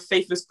 because your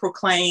faith is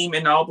proclaimed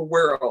in all the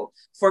world.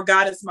 For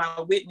God is my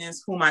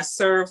witness, whom I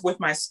serve with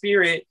my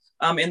spirit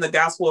in the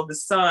gospel of the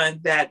Son,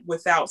 that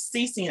without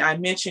ceasing I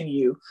mention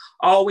you,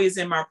 always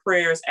in my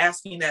prayers,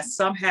 asking that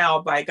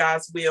somehow by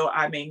God's will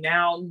I may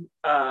now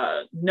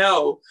I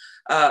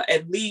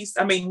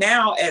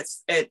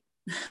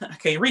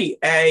can't read.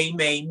 I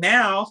may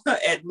now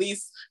at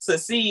least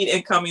succeed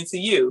in coming to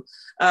you.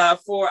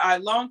 For I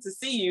long to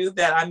see you,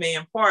 that I may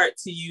impart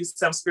to you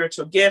some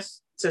spiritual gift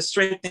to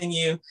strengthen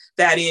you.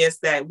 That is,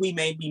 that we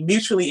may be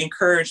mutually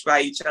encouraged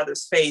by each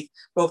other's faith,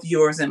 both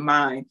yours and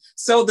mine."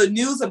 So the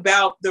news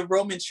about the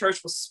Roman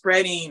church was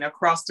spreading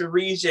across the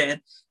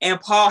region.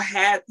 And Paul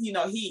had,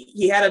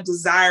 he had a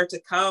desire to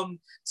come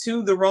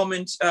to the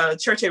Roman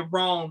church at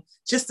Rome,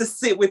 just to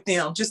sit with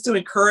them, just to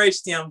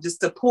encourage them,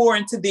 just to pour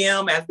into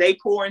them as they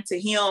pour into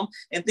him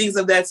and things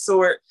of that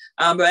sort.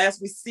 But as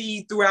we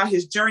see throughout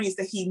his journeys,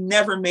 that he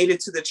never made it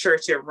to the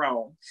church at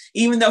Rome,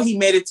 even though he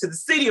made it to the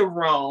city of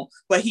Rome,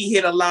 but he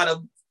hit a lot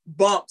of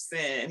bumps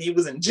and he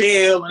was in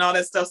jail and all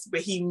that stuff,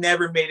 but he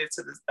never made it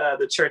to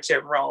the church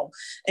at Rome.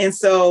 And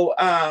so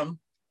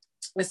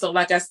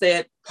like I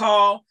said,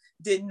 Paul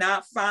did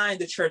not find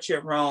the church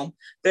at Rome.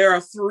 There are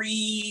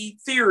 3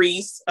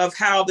 theories of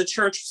how the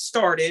church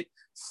started.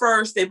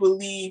 First, they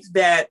believe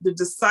that the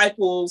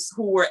disciples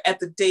who were at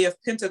the day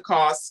of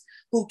Pentecost,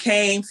 who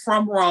came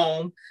from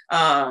Rome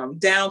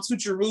down to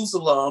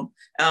Jerusalem,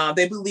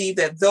 they believe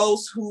that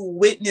those who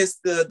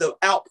witnessed the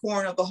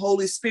outpouring of the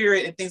Holy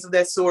Spirit and things of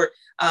that sort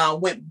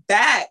went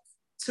back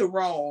to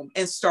Rome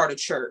and started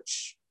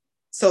church.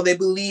 So they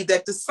believe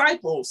that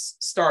disciples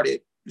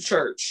started the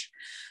church.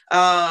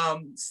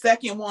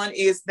 Second one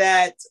is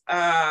that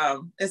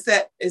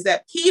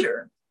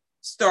Peter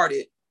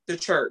started the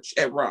church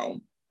at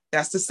Rome.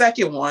 That's the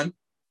second one.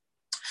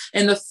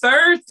 And the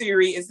third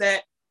theory is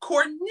that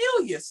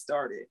Cornelius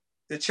started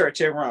the church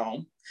at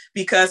Rome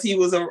because he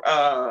was a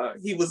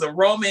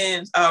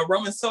Roman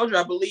soldier,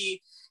 I believe.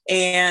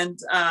 And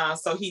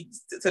so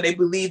they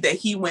believe that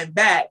he went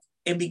back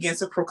and began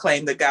to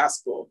proclaim the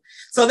gospel.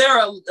 So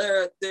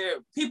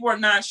people are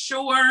not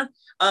sure.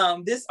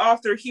 This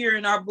author here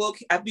in our book,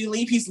 I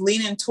believe he's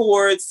leaning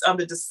towards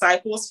the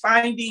disciples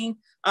finding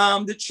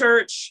the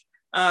church.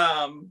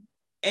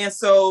 And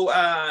so,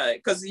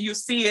 because you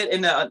see it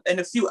in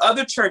a few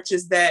other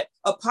churches that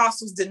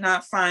apostles did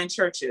not find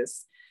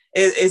churches.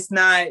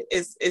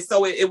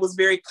 It was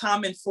very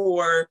common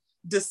for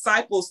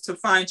disciples to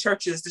find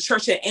churches. The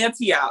church at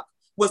Antioch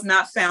was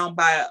not found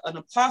by an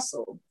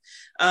apostle.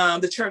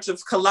 The church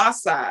of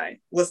Colossae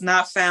was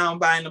not found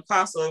by an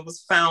apostle. It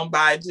was found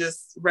by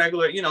just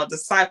regular,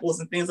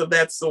 disciples and things of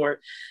that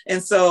sort.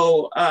 And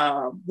so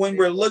when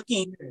we're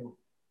looking,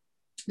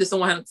 does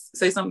someone have to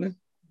say something?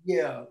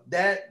 Yeah,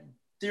 that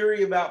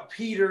theory about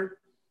Peter,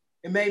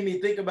 it made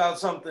me think about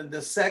something.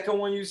 The second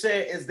one you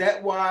said, is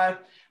that why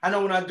I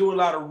know when I do a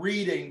lot of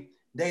reading,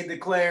 they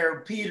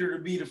declare Peter to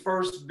be the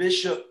first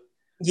bishop?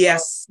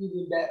 Yes.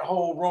 That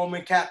whole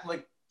Roman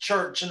Catholic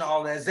Church and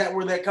all that. Is that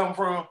where that come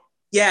from?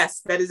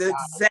 Yes, that is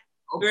exactly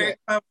where it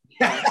comes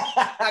from.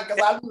 Because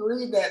I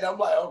read that and I'm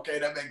like, okay,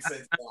 that makes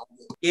sense.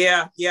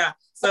 Yeah.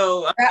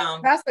 So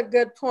that's a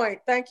good point.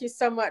 Thank you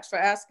so much for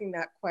asking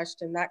that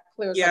question. That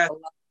clears up a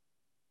lot.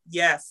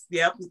 Yes,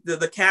 yep.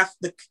 The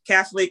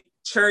Catholic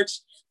Church,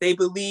 they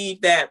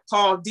believe that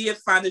Paul did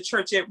find the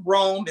church at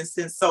Rome, and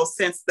since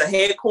the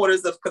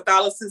headquarters of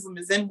Catholicism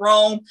is in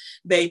Rome,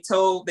 they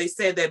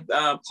said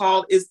that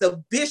Paul is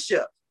the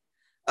bishop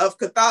of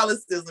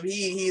Catholicism.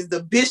 He's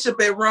the bishop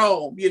at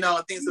Rome,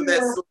 and things of that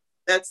sort.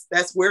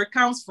 That's where it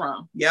comes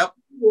from. Yep.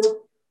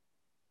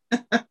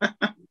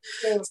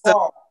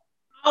 Paul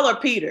or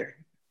Peter?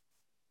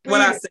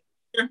 What I said,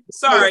 Peter.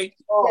 Sorry.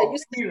 Yeah, you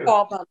said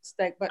Paul by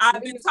mistake, but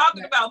I've been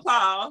talking about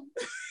Paul.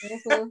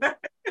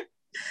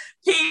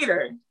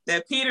 Peter.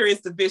 That Peter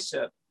is the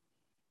bishop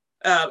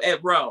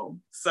at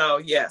Rome. So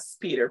yes,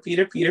 Peter.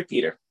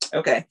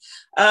 Okay.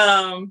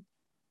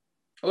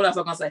 What else was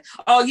I gonna say?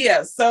 Oh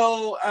yeah.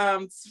 So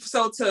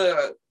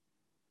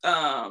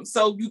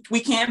we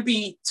can't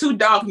be too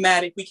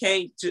dogmatic. We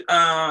can't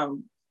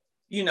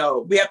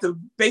we have to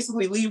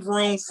basically leave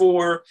room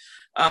for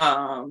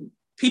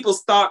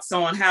people's thoughts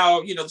on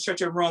how the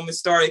Church of Rome is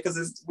started,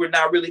 because we're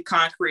not really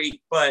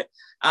concrete. But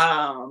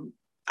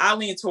I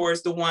lean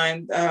towards the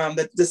one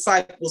the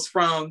disciples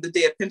from the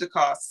day of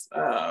Pentecost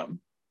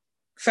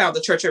found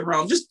the Church of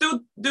Rome, just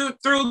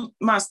through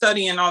my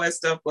study and all that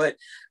stuff. But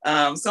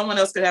someone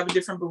else could have a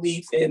different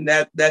belief, and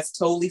that's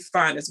totally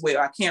fine as well.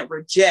 I can't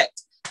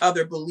reject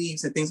other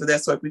beliefs and things of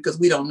that sort because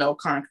we don't know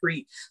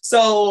concrete.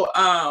 So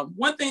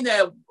one thing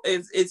that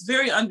is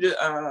very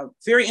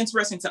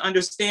interesting to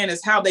understand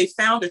is how they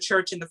found a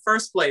church in the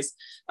first place.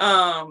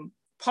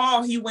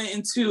 Paul, he went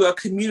into a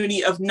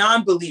community of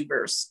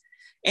non-believers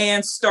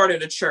and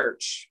started a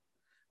church.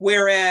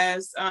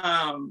 Whereas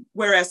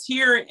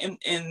here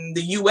in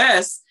the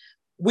US,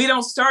 we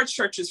don't start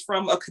churches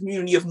from a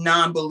community of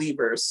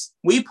non-believers.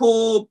 We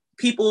pull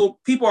people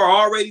are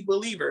already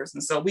believers.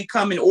 And so we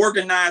come and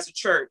organize a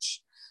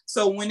church.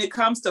 So when it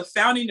comes to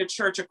founding the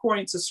church,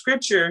 according to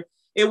scripture,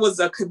 it was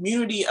a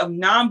community of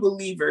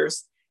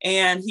non-believers,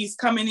 and he's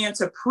coming in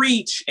to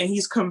preach, and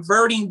he's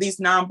converting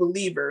these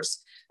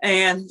non-believers.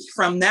 And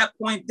from that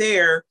point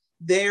they're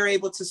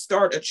able to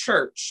start a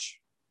church.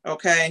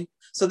 Okay.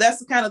 So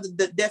that's kind of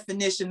the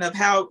definition of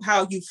how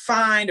you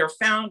find or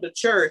found a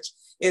church,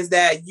 is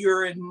that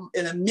you're in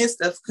the midst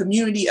of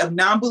community of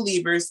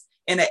non-believers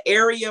in an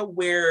area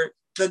where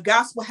the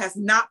gospel has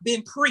not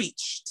been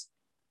preached.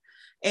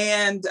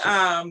 And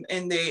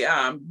they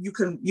you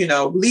can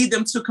lead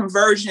them to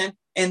conversion,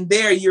 and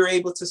there you're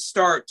able to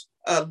start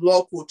a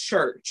local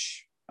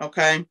church.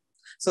 Okay.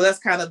 So that's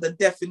kind of the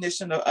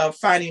definition of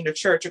finding the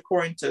church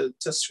according to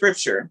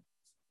scripture.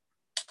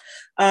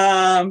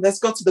 Let's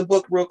go to the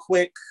book real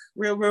quick.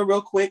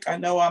 Real quick. I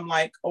know I'm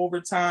like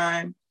over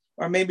time,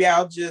 or maybe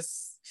I'll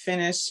just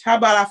finish. How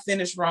about I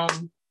finish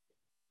Rome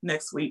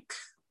next week?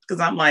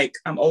 Because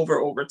I'm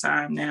over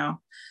time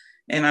now.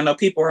 And I know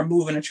people are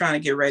moving and trying to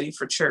get ready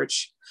for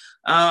church.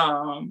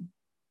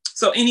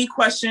 So any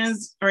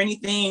questions or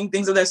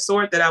things of that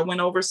sort that I went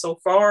over so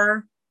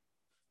far?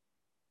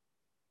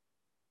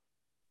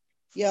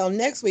 Yeah,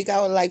 next week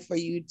I would like for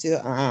you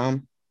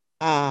to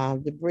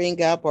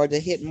bring up or to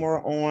hit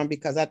more on,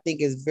 because I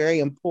think it's very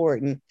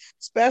important,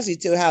 especially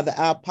to how the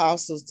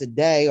apostles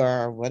today,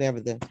 or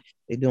whatever they're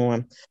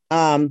doing.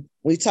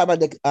 We talk about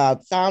the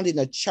founding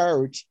a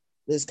church.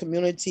 This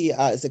community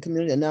is a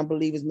community of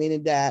non-believers,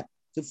 meaning that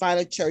to find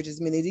a church is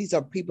meaning these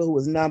are people who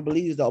is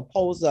non-believers, are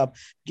opposed of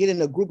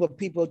getting a group of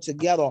people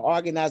together,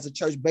 organize a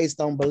church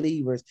based on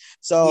believers.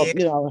 So,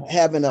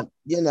 having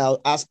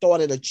I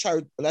started a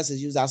church, I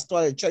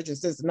started a church in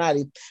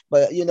Cincinnati,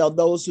 but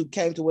those who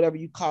came to whatever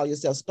you call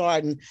yourself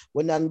starting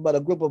with nothing but a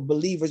group of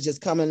believers just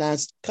coming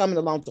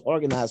along to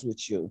organize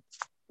with you.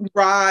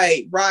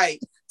 Right.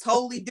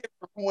 Totally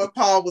different from what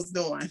Paul was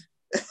doing.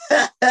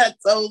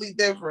 Totally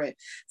different.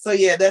 So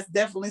yeah, that's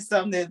definitely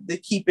something to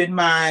keep in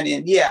mind.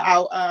 And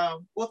yeah,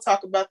 we'll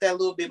talk about that a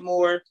little bit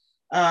more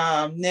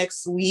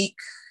next week.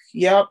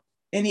 Yep.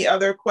 Any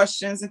other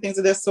questions and things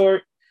of that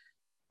sort?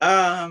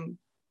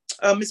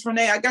 Ms.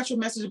 Renee, I got your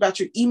message about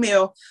your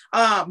email.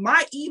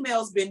 My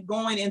email's been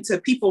going into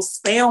people's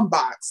spam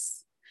box.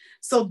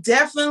 So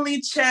definitely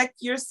check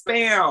your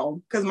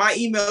spam, because my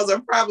emails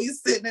are probably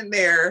sitting in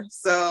there.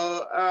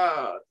 So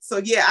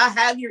yeah, I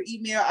have your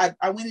email.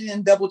 I went in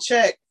and double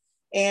checked,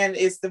 and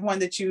it's the one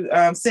that you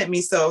sent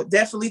me. So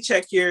definitely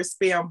check your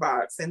spam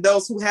box. And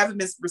those who haven't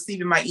been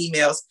receiving my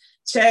emails,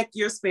 check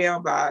your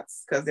spam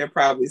box, because they're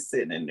probably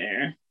sitting in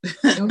there.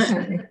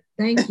 Okay,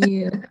 thank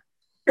you.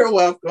 You're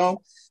welcome.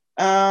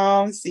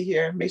 Let's see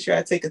here. Make sure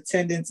I take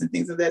attendance and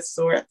things of that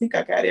sort. I think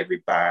I got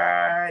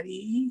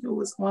everybody who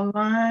was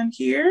online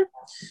here.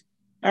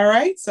 All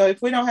right. So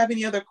if we don't have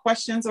any other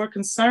questions or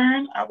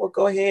concern, I will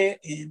go ahead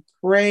and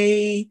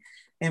pray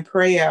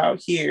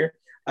out here.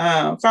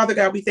 Father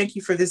God, we thank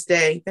you for this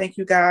day. Thank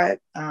you, God,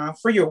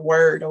 for your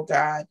word, oh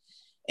God,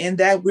 and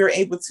that we're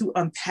able to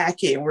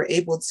unpack it, and we're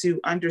able to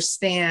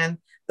understand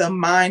the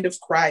mind of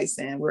Christ,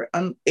 and we're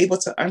able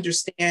to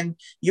understand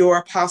your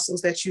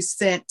apostles that you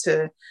sent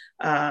to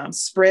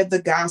spread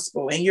the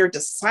gospel, and your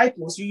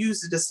disciples. You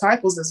use the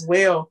disciples as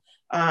well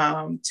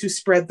to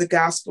spread the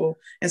gospel.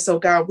 And so,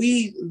 God,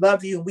 we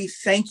love you. We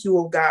thank you,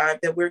 oh God,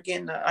 that we're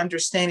getting an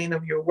understanding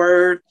of your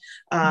word.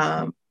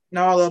 And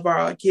all of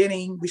our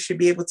getting, we should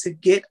be able to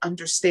get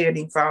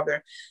understanding,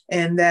 Father,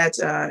 and that,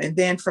 and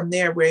then from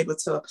there, we're able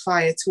to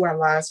apply it to our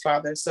lives,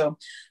 Father. So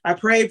I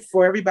pray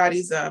for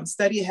everybody's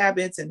study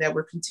habits, and that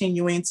we're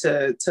continuing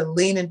to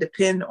lean and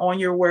depend on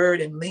your word,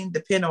 and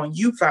depend on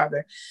you,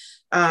 Father.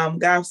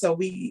 God, so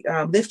we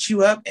lift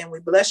you up and we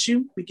bless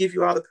you. We give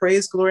you all the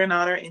praise, glory, and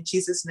honor in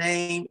Jesus'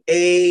 name.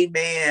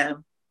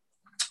 Amen.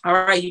 All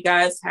right, you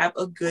guys have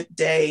a good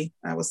day.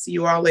 I will see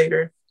you all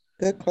later.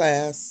 Good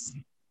class.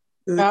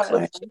 Good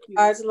class.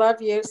 Guys,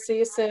 love you. See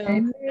you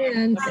soon.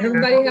 Amen.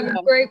 Everybody have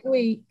a great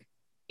week.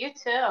 You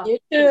too. You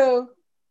too.